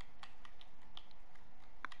on.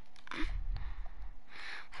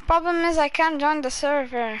 The problem is I can't join the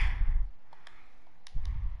server.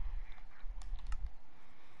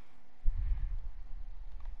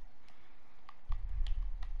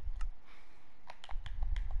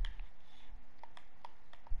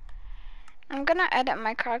 I'm gonna edit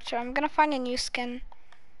my character. I'm gonna find a new skin.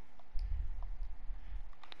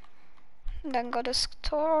 Then go to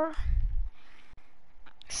store,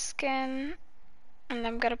 skin, and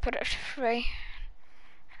I'm gonna put it free.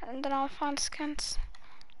 And then I'll find skins.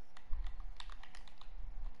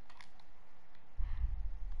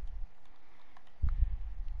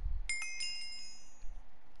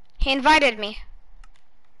 He invited me.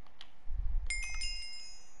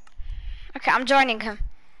 Okay, I'm joining him.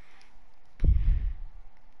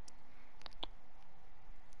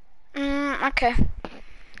 Okay.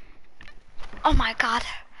 Oh my god.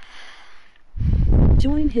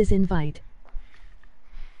 Join his invite.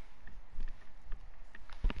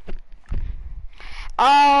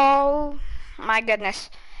 Oh my goodness.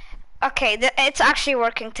 Okay, it's actually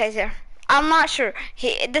working, Taser. I'm not sure.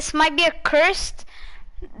 This might be a cursed.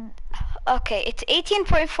 Okay, it's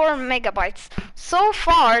 18.4 megabytes. So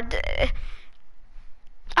far,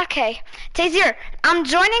 okay. Taser, I'm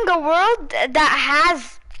joining a world that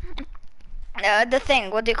has the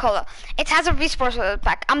thing, what do you call it? It has a resource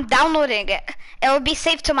pack. I'm downloading it. It will be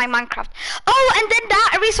saved to my Minecraft. Oh, and then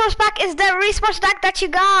that resource pack is the resource pack that you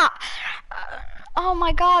got. Oh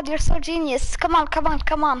my god, you're so genius. Come on, come on,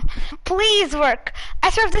 come on. Please work.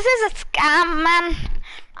 I swear if this is a scam, man,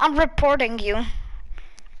 I'm reporting you.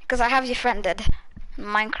 Because I have you friended in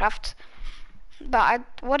Minecraft. But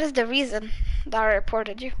what is the reason that I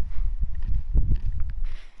reported you?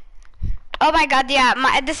 Oh my god, yeah,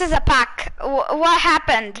 this is a pack. What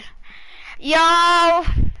happened? Yo,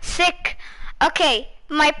 sick. Okay,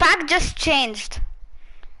 my pack just changed.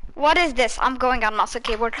 What is this? I'm going on mouse and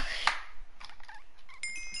keyboard.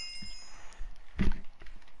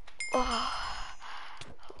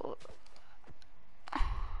 Oh.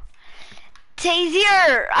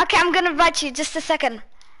 Tazier! Okay, I'm gonna invite you. Just a second.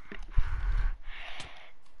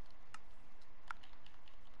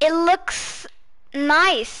 It looks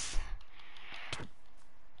nice.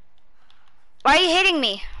 Why are you hitting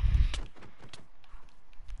me?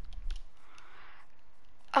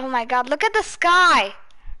 Oh my god, look at the sky.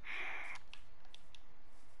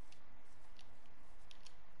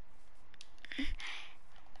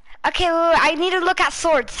 Okay, wait, I need to look at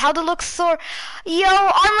swords. How to look sword. Yo,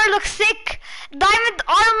 armor looks sick. Diamond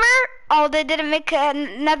armor. Oh, they didn't make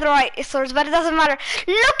netherite swords, but it doesn't matter.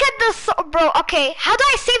 Look at the sword, bro. Okay, how do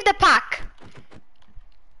I save the pack?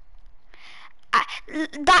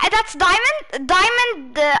 That's diamond.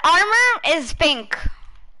 Diamond armor is pink.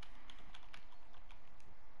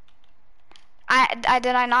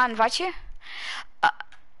 Did I not invite you?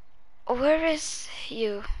 Where is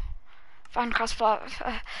you? Find crossplay.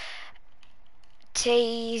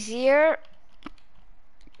 Tazier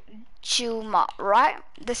Juma, right?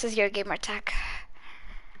 This is your gamer tag.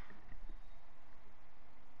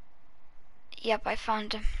 Yep, I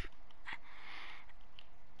found him.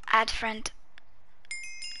 Add friend.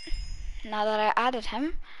 Now that I added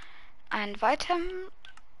him, I invite him.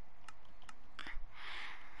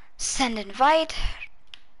 Send invite.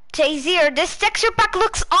 Tazier, this texture pack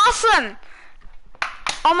looks awesome!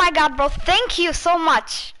 Oh my god, bro, thank you so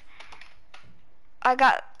much. I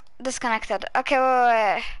got disconnected. Okay,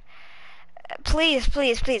 wait. Please,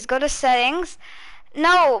 please, please, go to settings.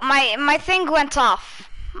 No, my thing went off.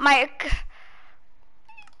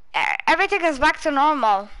 Everything is back to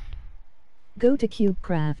normal. Go to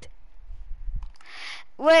Cubecraft.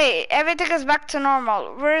 Wait, everything is back to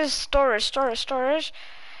normal. Where is storage? Storage.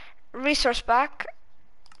 Resource pack.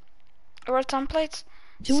 Where templates?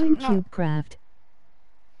 Join Cubecraft.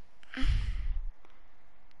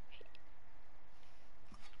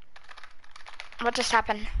 What just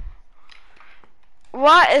happened?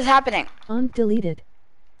 What is happening? Undeleted.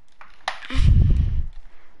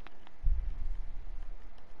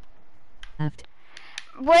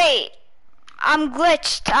 Wait, I'm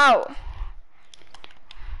glitched out.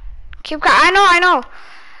 I know.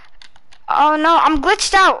 Oh no, I'm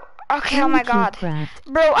glitched out. Okay, Join oh my god. Cubecraft.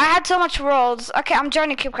 Bro, I had so much worlds. Okay, I'm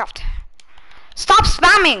joining Cubecraft. Stop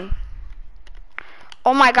spamming.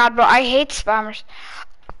 Oh my god, bro, I hate spammers.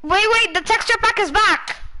 Wait, the texture pack is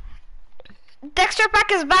back. Texture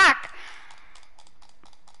pack is back.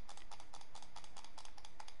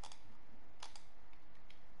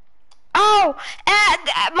 Oh,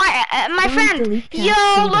 my friend.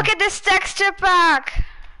 Yo, look at this texture pack.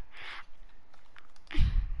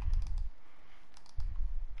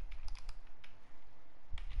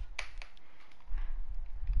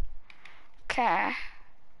 Okay.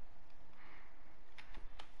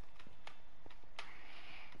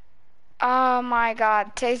 Oh my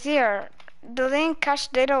god, Tazier, the link cache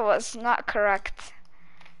data was not correct.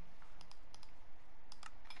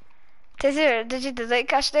 Tazier, did you delete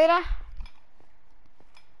cache data?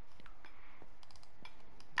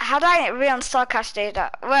 How do I reinstall cache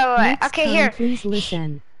data? Wait. Next Okay, time, here. please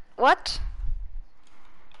listen. What?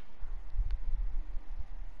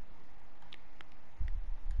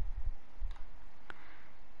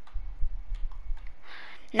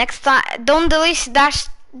 Next time, don't delete dash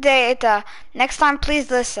data. Next time,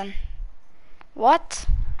 please listen. What?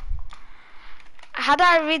 How do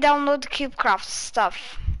I re-download Cubecraft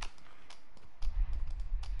stuff?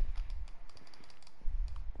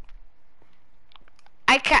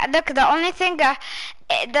 I can't look. The only thing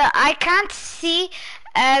I can't see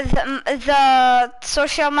the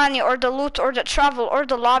social menu or the loot or the travel or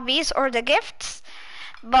the lobbies or the gifts,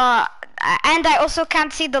 but and I also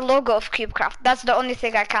can't see the logo of Cubecraft. That's the only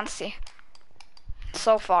thing I can't see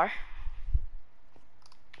so far.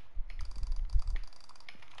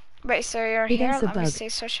 Wait, so you're It here? is a Let me bug. see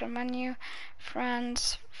social menu,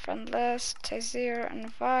 friends, friend list, Tazir,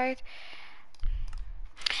 invite.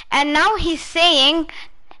 And now he's saying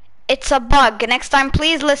it's a bug. Next time,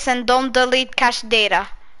 please listen. Don't delete cache data.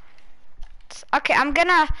 Okay, I'm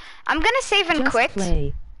gonna save and Just quit.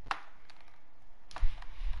 play.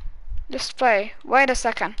 Just play. Wait a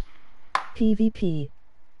second. PvP.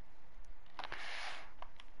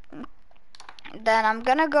 Then I'm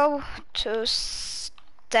gonna go to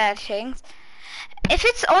settings. If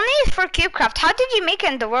it's only for Cubecraft, how did you make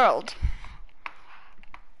it in the world?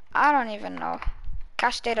 I don't even know.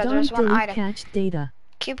 Cache data, Don't there's one delete item. cache data.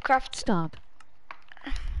 Cubecraft. Stop.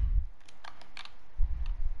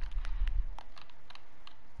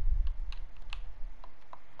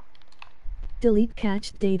 Delete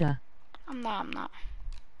cache data. I'm not.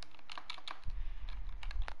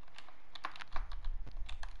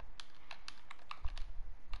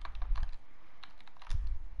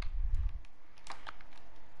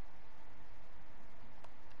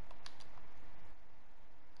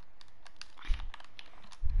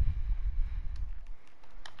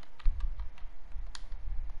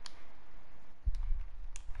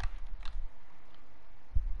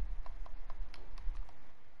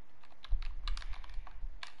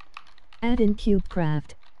 Add in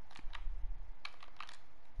Cubecraft.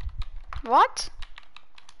 What?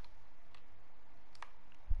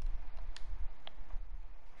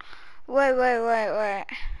 Wait.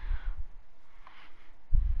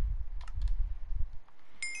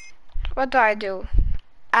 What do I do?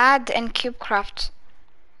 Add in Cubecraft.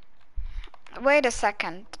 Wait a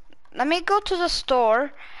second. Let me go to the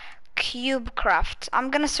store. Cubecraft.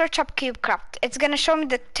 I'm gonna search up Cubecraft. It's gonna show me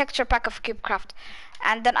the texture pack of Cubecraft.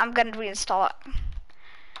 And then I'm gonna reinstall it.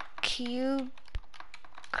 Cubecraft.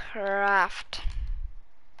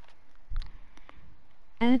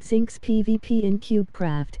 Add Zincs PvP in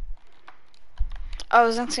Cubecraft. Oh,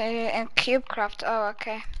 it's in Cubecraft. Oh,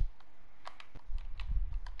 okay.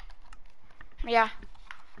 Yeah.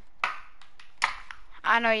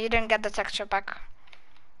 I know you didn't get the texture pack.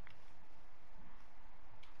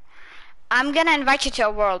 I'm gonna invite you to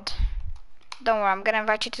a world. Don't worry, I'm gonna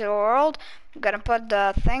invite you to a world. I'm gonna put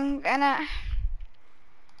the thing in it.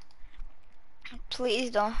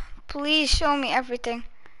 Please don't. Please show me everything.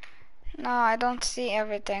 No, I don't see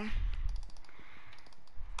everything.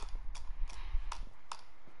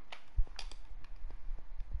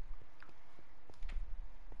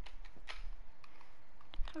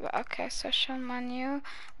 Okay, social menu.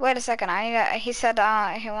 Wait a second. He said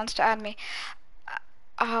he wants to add me.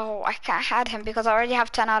 Oh, I can't add him because I already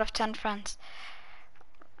have 10 out of 10 friends.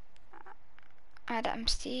 Add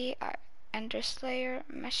MC, Ender Slayer,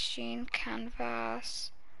 Machine,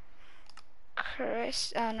 Canvas,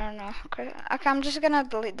 Chris. Oh no, Chris. Okay, I'm just gonna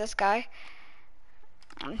delete this guy.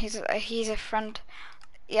 He's a friend.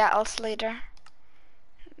 Yeah, else later.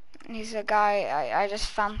 He's a guy. I just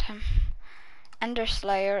found him. Ender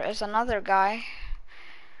Slayer is another guy.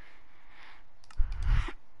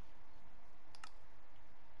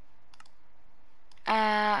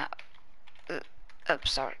 Oops,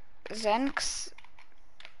 sorry. Zenx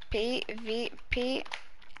PvP.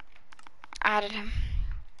 Added him.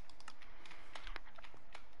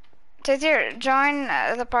 Tazir, join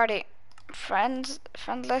the party. Friend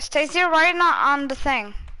list. Tazir, why not on the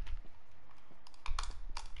thing?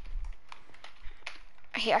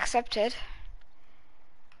 He accepted.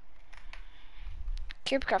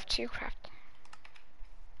 Cubecraft.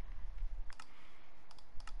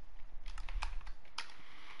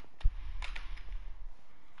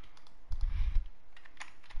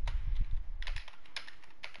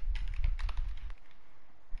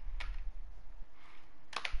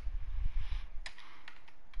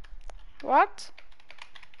 What?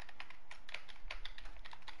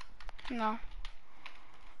 No.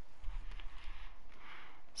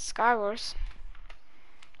 Skywars.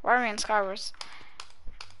 Why are we in Skywars?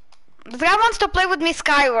 This guy wants to play with me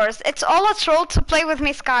Skywars. It's all a troll to play with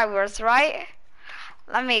me Skywars, right?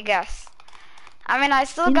 Let me guess. I mean, I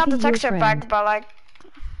still got the Envy your texture friend. pack, but like...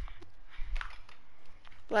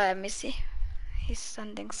 Let me see. He's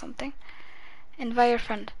sending something. Invite your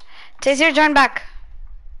friend. Taser, join back.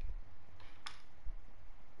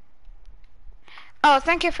 Oh,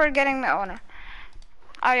 thank you for getting me owner.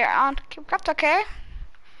 Oh, you're on Cubecraft, okay.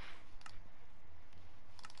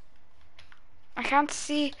 I can't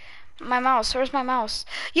see my mouse. Where's my mouse?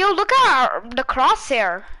 Yo, look at the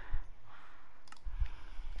crosshair.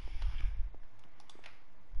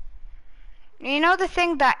 You know the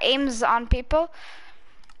thing that aims on people?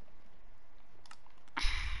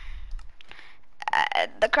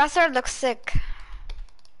 The crosshair looks sick.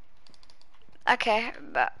 Okay,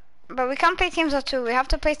 but we can't play teams of 2. We have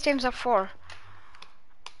to play teams of 4.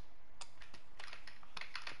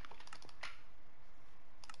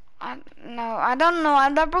 No, I don't know. I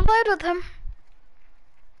never played with him.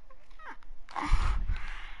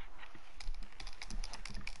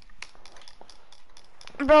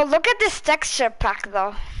 Bro, look at this texture pack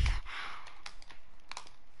though.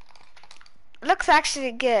 Looks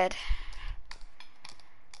actually good.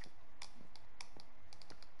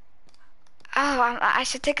 Oh, I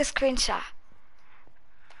should take a screenshot.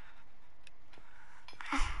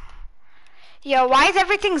 Yo, why is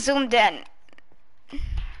everything zoomed in?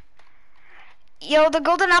 Yo, the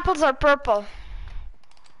golden apples are purple.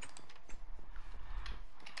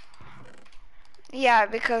 Yeah,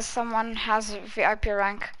 because someone has VIP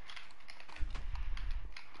rank.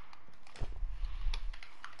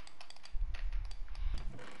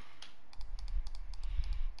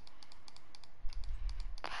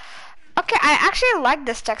 Okay, I actually like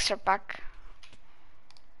this texture pack.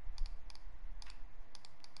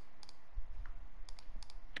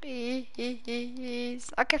 Please.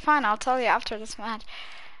 Okay, fine, I'll tell you after this match.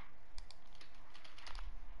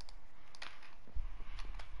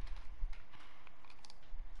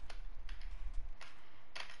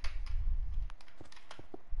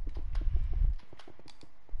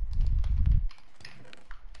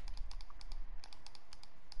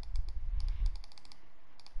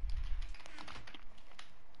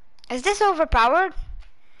 Is this overpowered?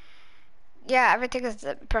 Yeah, everything is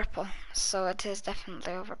purple, so it is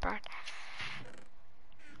definitely overpowered.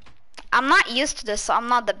 I'm not used to this, so I'm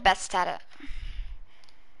not the best at it.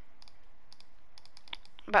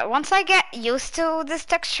 But once I get used to this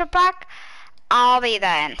texture pack, I'll be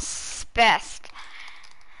the best.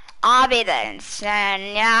 I'll be the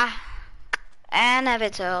yeah. And if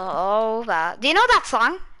it's over. Do you know that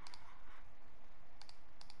song?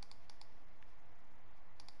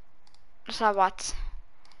 So what?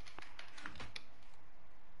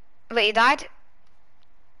 Wait, he died?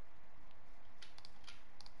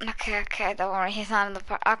 Okay, don't worry, he's not in the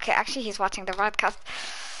okay, actually he's watching the broadcast.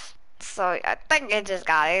 So I think it just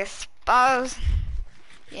got exposed.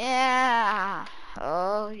 Yeah.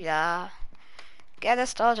 Oh yeah. Get a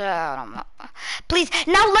soldier. Please,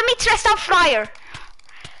 now let me test out fire.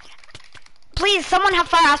 Please, someone have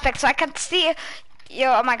fire aspect so I can see.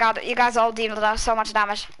 Yo, oh my god, you guys all deal so much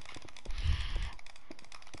damage.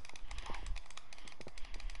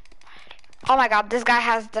 Oh my god, this guy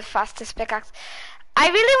has the fastest pickaxe. I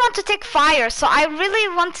really want to take fire, so I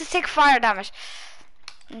really want to take fire damage.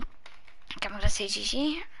 Okay, I'm gonna say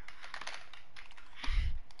GG.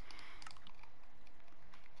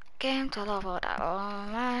 Game to level that. Oh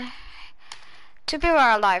my. 2 people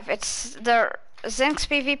are alive. It's the Zinx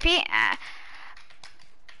PvP.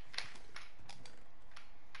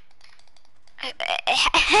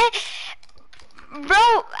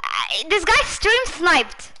 Bro, this guy stream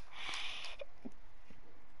sniped.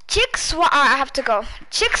 Chicks, I have to go.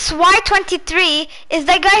 Chicks Y23 is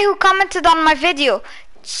the guy who commented on my video.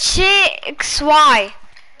 Chicks Y.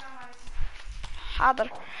 Other.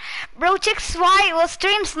 Bro, Chicks Y was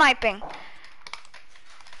stream sniping.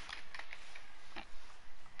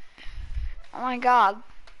 Oh my god.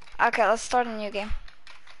 Okay, let's start a new game.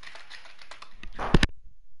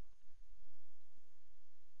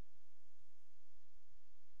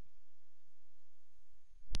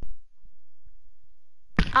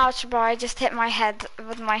 Ouch, bro, I just hit my head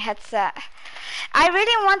with my headset. I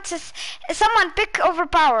really want to... someone pick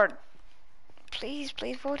overpowered. Please,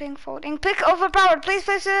 voting. Pick overpowered, please.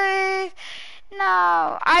 No,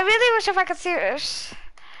 I really wish if I could see this.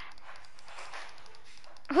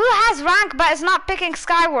 Who has rank but is not picking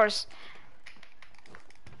Skywars?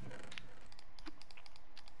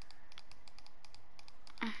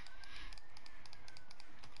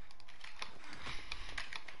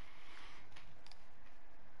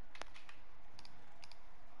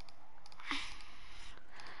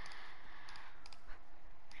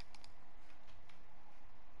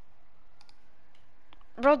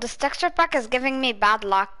 Bro, this texture pack is giving me bad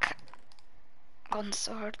luck. Golden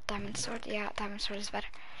sword, diamond sword. Yeah, diamond sword is better.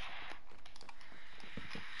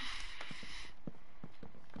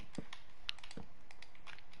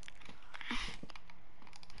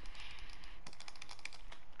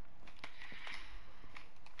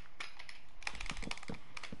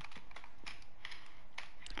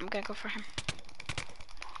 I'm gonna go for him.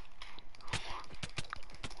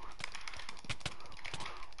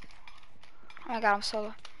 Oh my god, I'm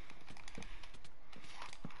solo.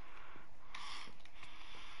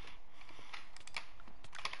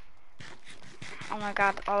 Oh my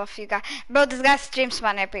god, all of you guys. Bro, this guy's stream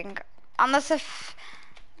sniping. Unless if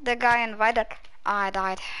the guy invited. Oh, I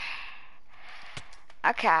died.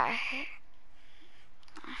 Okay.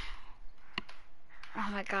 Oh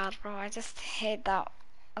my god, bro, I just hate that.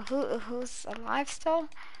 Who's alive still?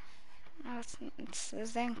 No, it's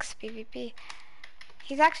Zinx PvP.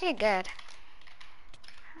 He's actually good.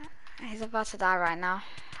 He's about to die right now.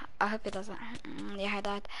 I hope he doesn't. Yeah, he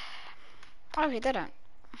died. Oh, he didn't.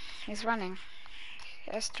 He's running.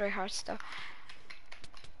 He has 3 hearts though.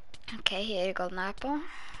 Okay, he ate a golden apple.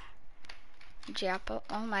 G apple.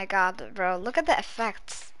 Oh my god, bro, look at the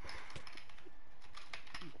effects.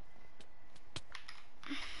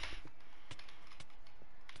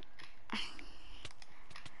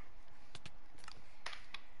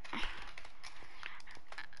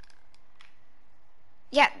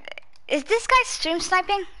 Yeah, is this guy stream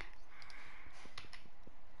sniping?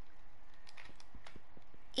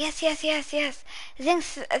 Yes.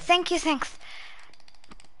 Zinx, thank you, Zinx.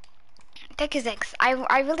 Thank you, Zinx.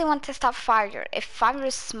 I really want to stop fire. If fire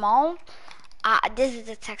is small, this is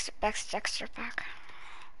the best texture pack.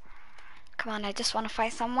 Come on, I just want to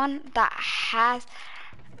fight someone that has,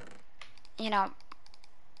 you know,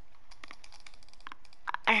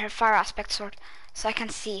 a fire aspect sword, so I can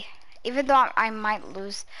see. Even though I might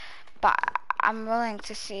lose, but I'm willing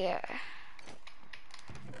to see it.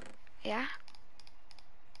 Yeah.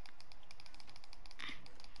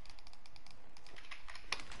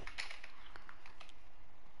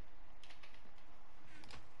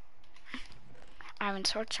 Iron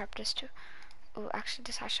sword sharpness too. Oh, actually,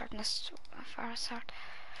 this has sharpness too. Fire sword.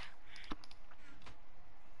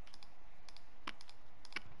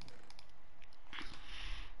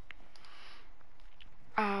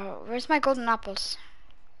 Where's my golden apples?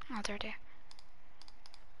 Oh, they're there.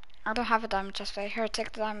 I don't have a diamond chest plate. Here,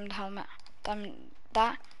 take the diamond helmet. Diamond,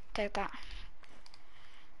 that. Take that.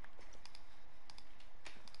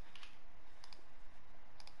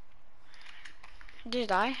 Did you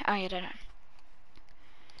die? Oh, you didn't.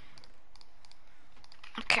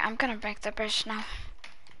 Okay, I'm gonna break the bridge now.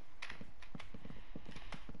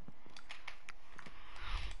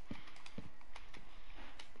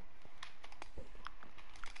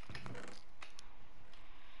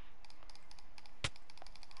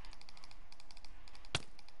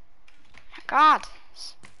 God.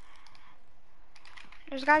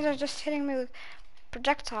 Those guys are just hitting me with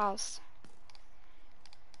projectiles.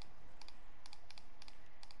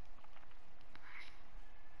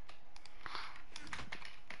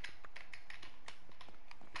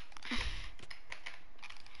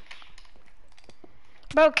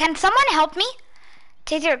 Bro, can someone help me?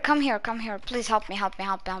 Taser, come here. Please help me.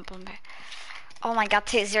 Oh my god,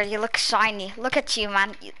 Taser, you look shiny. Look at you,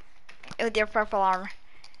 man. With your purple armor.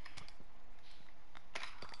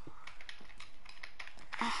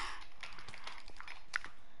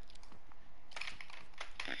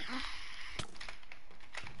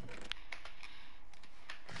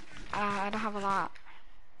 I don't have a lot.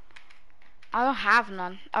 I don't have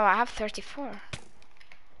none. Oh, I have 34.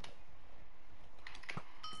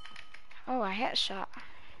 Oh, I hit a shot.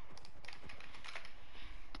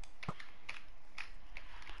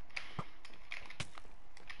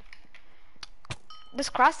 This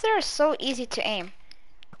crosshair is so easy to aim.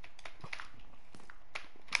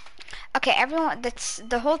 Okay, everyone,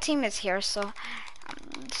 the whole team is here, so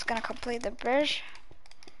I'm just gonna complete the bridge.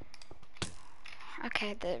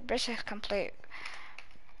 Okay, the bridge is complete.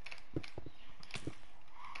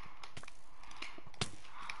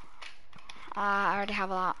 I already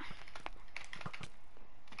have a lot.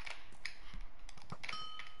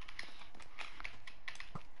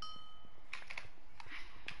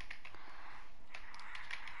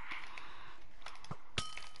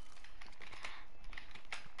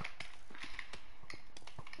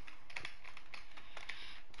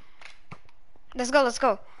 Let's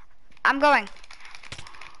go. I'm going.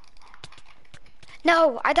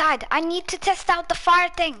 No, I died. I need to test out the fire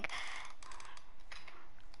thing.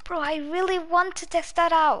 Bro, I really want to test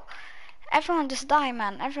that out. Everyone just die,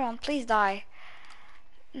 man. Everyone, please die.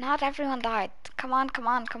 Not everyone died. Come on, come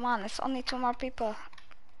on, come on. It's only 2 more people.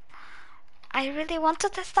 I really want to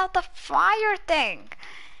test out the fire thing.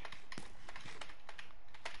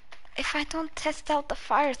 If I don't test out the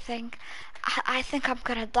fire thing, I think I'm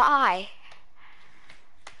gonna die.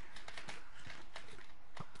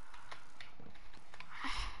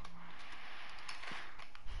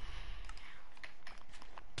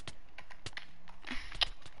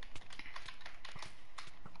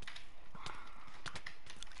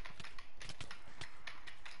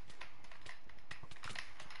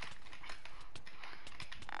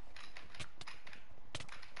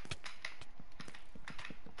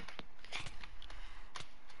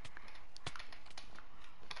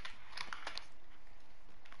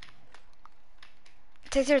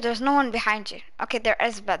 Taser, there's no one behind you. Okay, there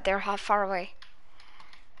is, but they're half far away.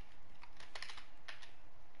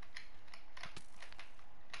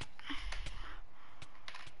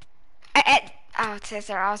 Oh,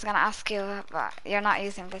 Taser, I was gonna ask you, but you're not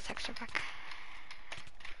using the texture pack.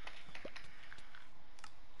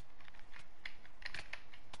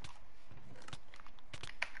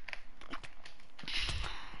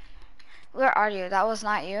 Where are you? That was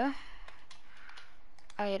not you?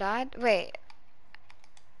 Oh, you died? Wait.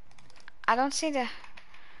 I don't see the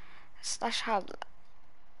slash hub.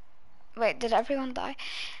 Wait, did everyone die?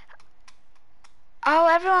 Oh,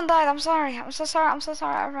 everyone died. I'm sorry. I'm so sorry. I'm so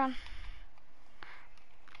sorry, everyone.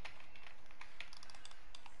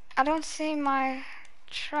 I don't see my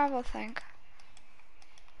travel thing.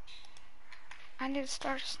 I need to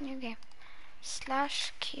start this new game.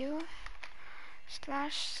 Slash Q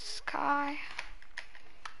slash sky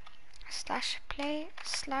slash play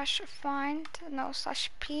slash find no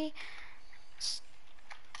slash P.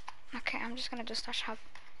 Okay, I'm just gonna do slash hub.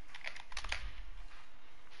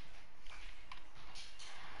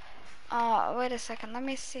 Wait a second. Let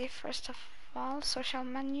me see. First of all, social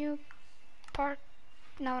menu part.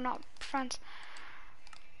 No, not friends.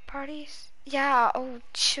 Parties. Yeah. Oh,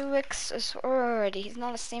 Chuix is already. He's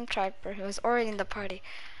not a Steam Triper. He was already in the party.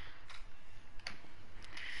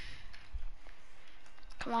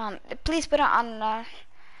 Come on, please put it on.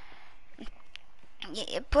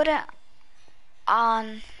 Put it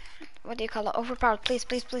on. What do you call it? Overpowered. Please,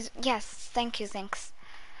 please, please. Yes. Thank you. Thanks.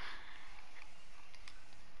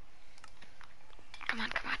 Come on,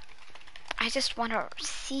 come on. I just want to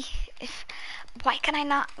see if... Why can I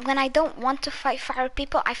not... When I don't want to fight fire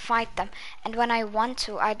people, I fight them. And when I want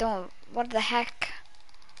to, I don't. What the heck?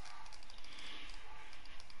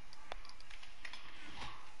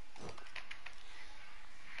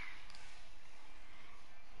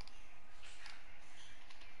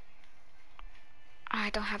 I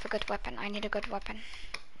don't have a good weapon. I need a good weapon.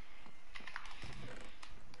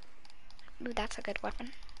 Ooh, that's a good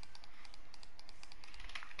weapon.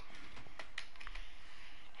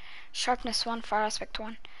 Sharpness 1, fire aspect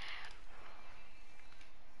 1.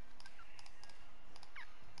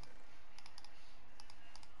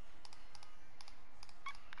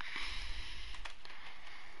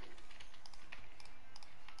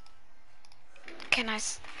 Okay,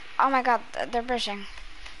 nice. Oh my god, they're bridging.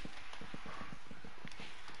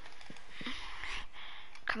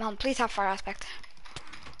 Come on, please have fire aspect.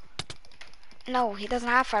 No, he doesn't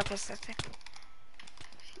have fire aspect.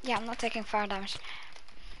 Yeah, I'm not taking fire damage.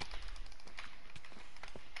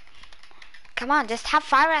 Come on, just have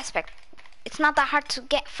fire aspect. It's not that hard to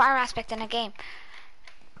get fire aspect in a game.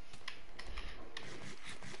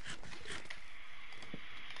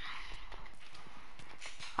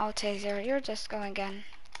 Oh, Taser, you're just going again.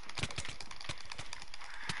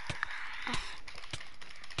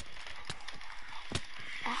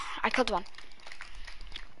 I killed one.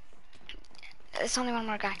 It's only one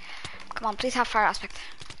more guy. Come on, please have fire aspect.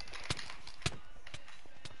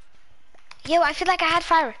 Yo, I feel like I had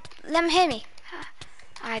fire. Let him hit me.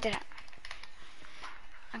 I didn't.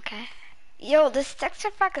 Okay. Yo, this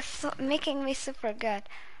texture pack is making me super good.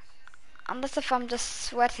 Unless if I'm just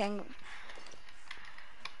sweating.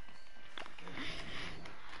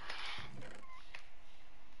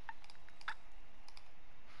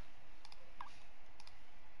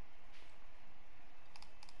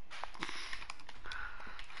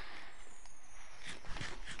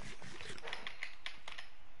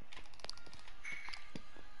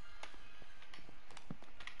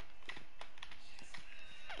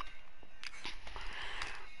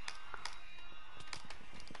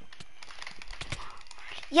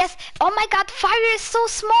 Yes. Oh my god, fire is so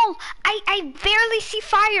small. I barely see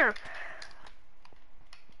fire.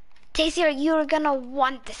 Taser, you're gonna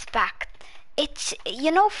want this back. It's, you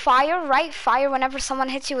know, fire, right? Fire, whenever someone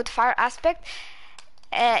hits you with fire aspect,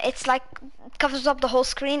 it's like covers up the whole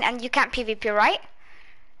screen and you can't PvP, right?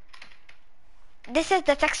 This is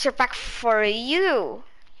the texture pack for you.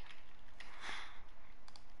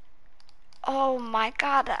 Oh my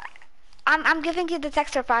god. I'm giving you the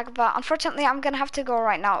texture pack, but unfortunately I'm gonna have to go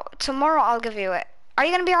right now. Tomorrow I'll give you it. Are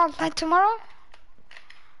you gonna be online tomorrow?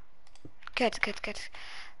 Good.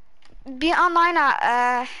 Be online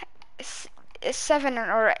at 7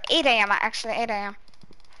 or 8 a.m. actually, 8 a.m.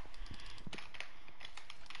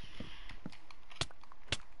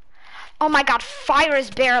 Oh my god, fire is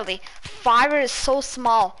barely. Fire is so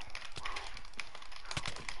small.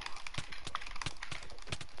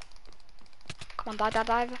 Come on,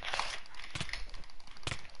 dive.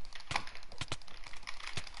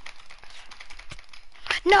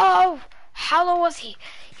 No! How low was he?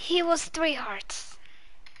 He was 3 hearts.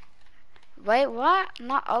 Wait, what?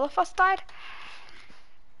 Not all of us died?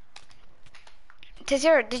 Did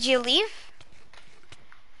you leave?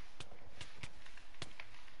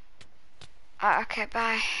 Okay,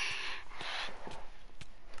 bye.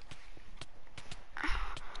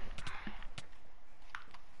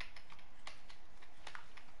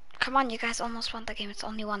 Come on, you guys almost won the game. It's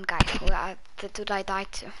only one guy who the dude I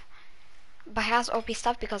died to. But he has OP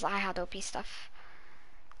stuff because I had OP stuff.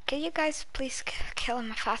 Can you guys please kill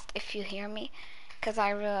him fast if you hear me? Because I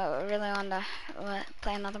really want to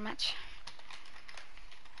play another match.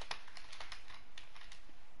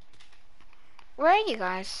 Where are you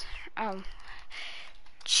guys? Oh.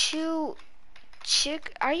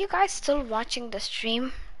 Are you guys still watching the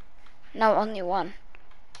stream? No, only one.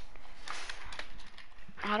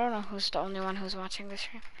 I don't know who's the only one who's watching the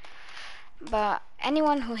stream. But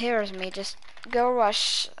anyone who hears me, just go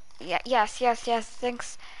rush. Yeah, yes.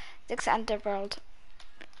 Thanks, Underworld.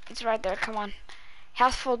 It's right there. Come on. He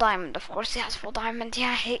has full diamond. Of course, he has full diamond.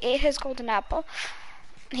 Yeah, he ate his golden apple.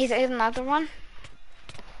 He's ate another one.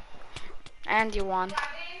 And you won.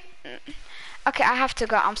 Okay, I have to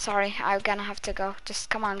go. I'm sorry. I'm gonna have to go.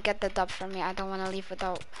 Just come on, get the dub for me. I don't want to leave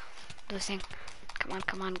without losing.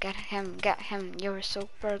 Come on, get him. You're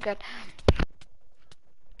super good.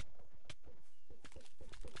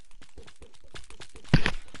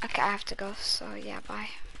 Okay, I have to go. So yeah, bye.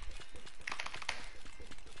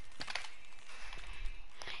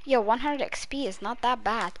 Yo, 100 XP is not that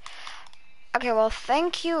bad. Okay, well,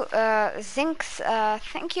 thank you, Zinx.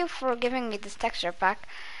 Thank you for giving me this texture pack.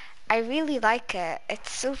 I really like it.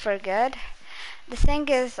 It's super good. The thing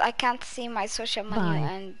is, I can't see my social menu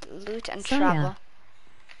and loot and travel.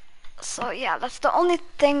 So yeah, that's the only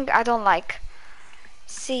thing I don't like.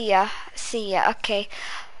 See ya. Okay.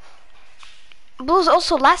 Blues,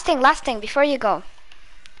 also last thing before you go.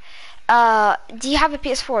 Do you have a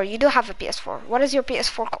PS4? You do have a PS4. What is your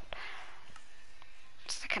PS4 called?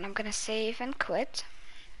 Second, I'm gonna save and quit.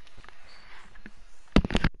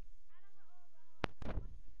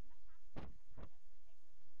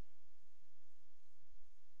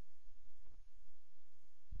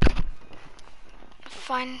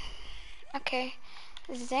 Fine. Okay.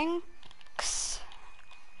 Zinx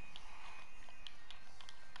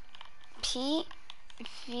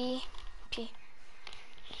PvP.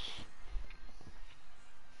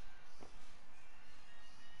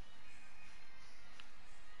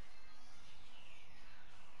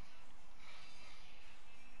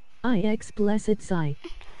 IX blessed site.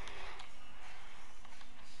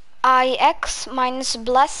 IX minus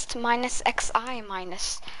blessed minus XI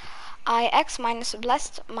minus. IX minus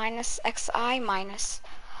blessed minus XI minus.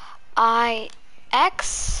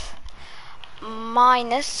 IX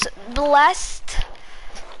minus blessed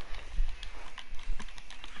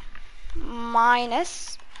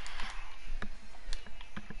minus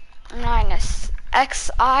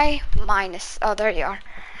XI minus. Oh, there you are.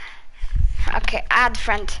 Okay, add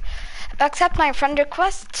friend. Accept my friend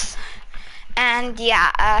requests. And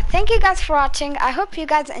yeah, thank you guys for watching. I hope you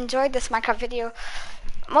guys enjoyed this Minecraft video.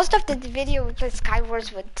 Most of the video we played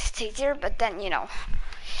Skywars with Taser, but then, you know.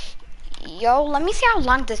 Yo, let me see how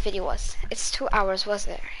long this video was. It's 2 hours, was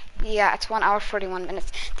it? Yeah, it's 1 hour 41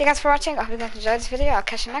 minutes. Thank you guys for watching. I hope you guys enjoyed this video. I'll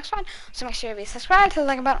catch you next one. So make sure you be subscribed, hit the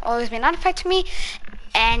like button, always be notified to me.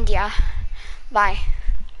 And yeah, bye.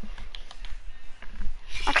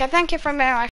 Okay, thank you for being my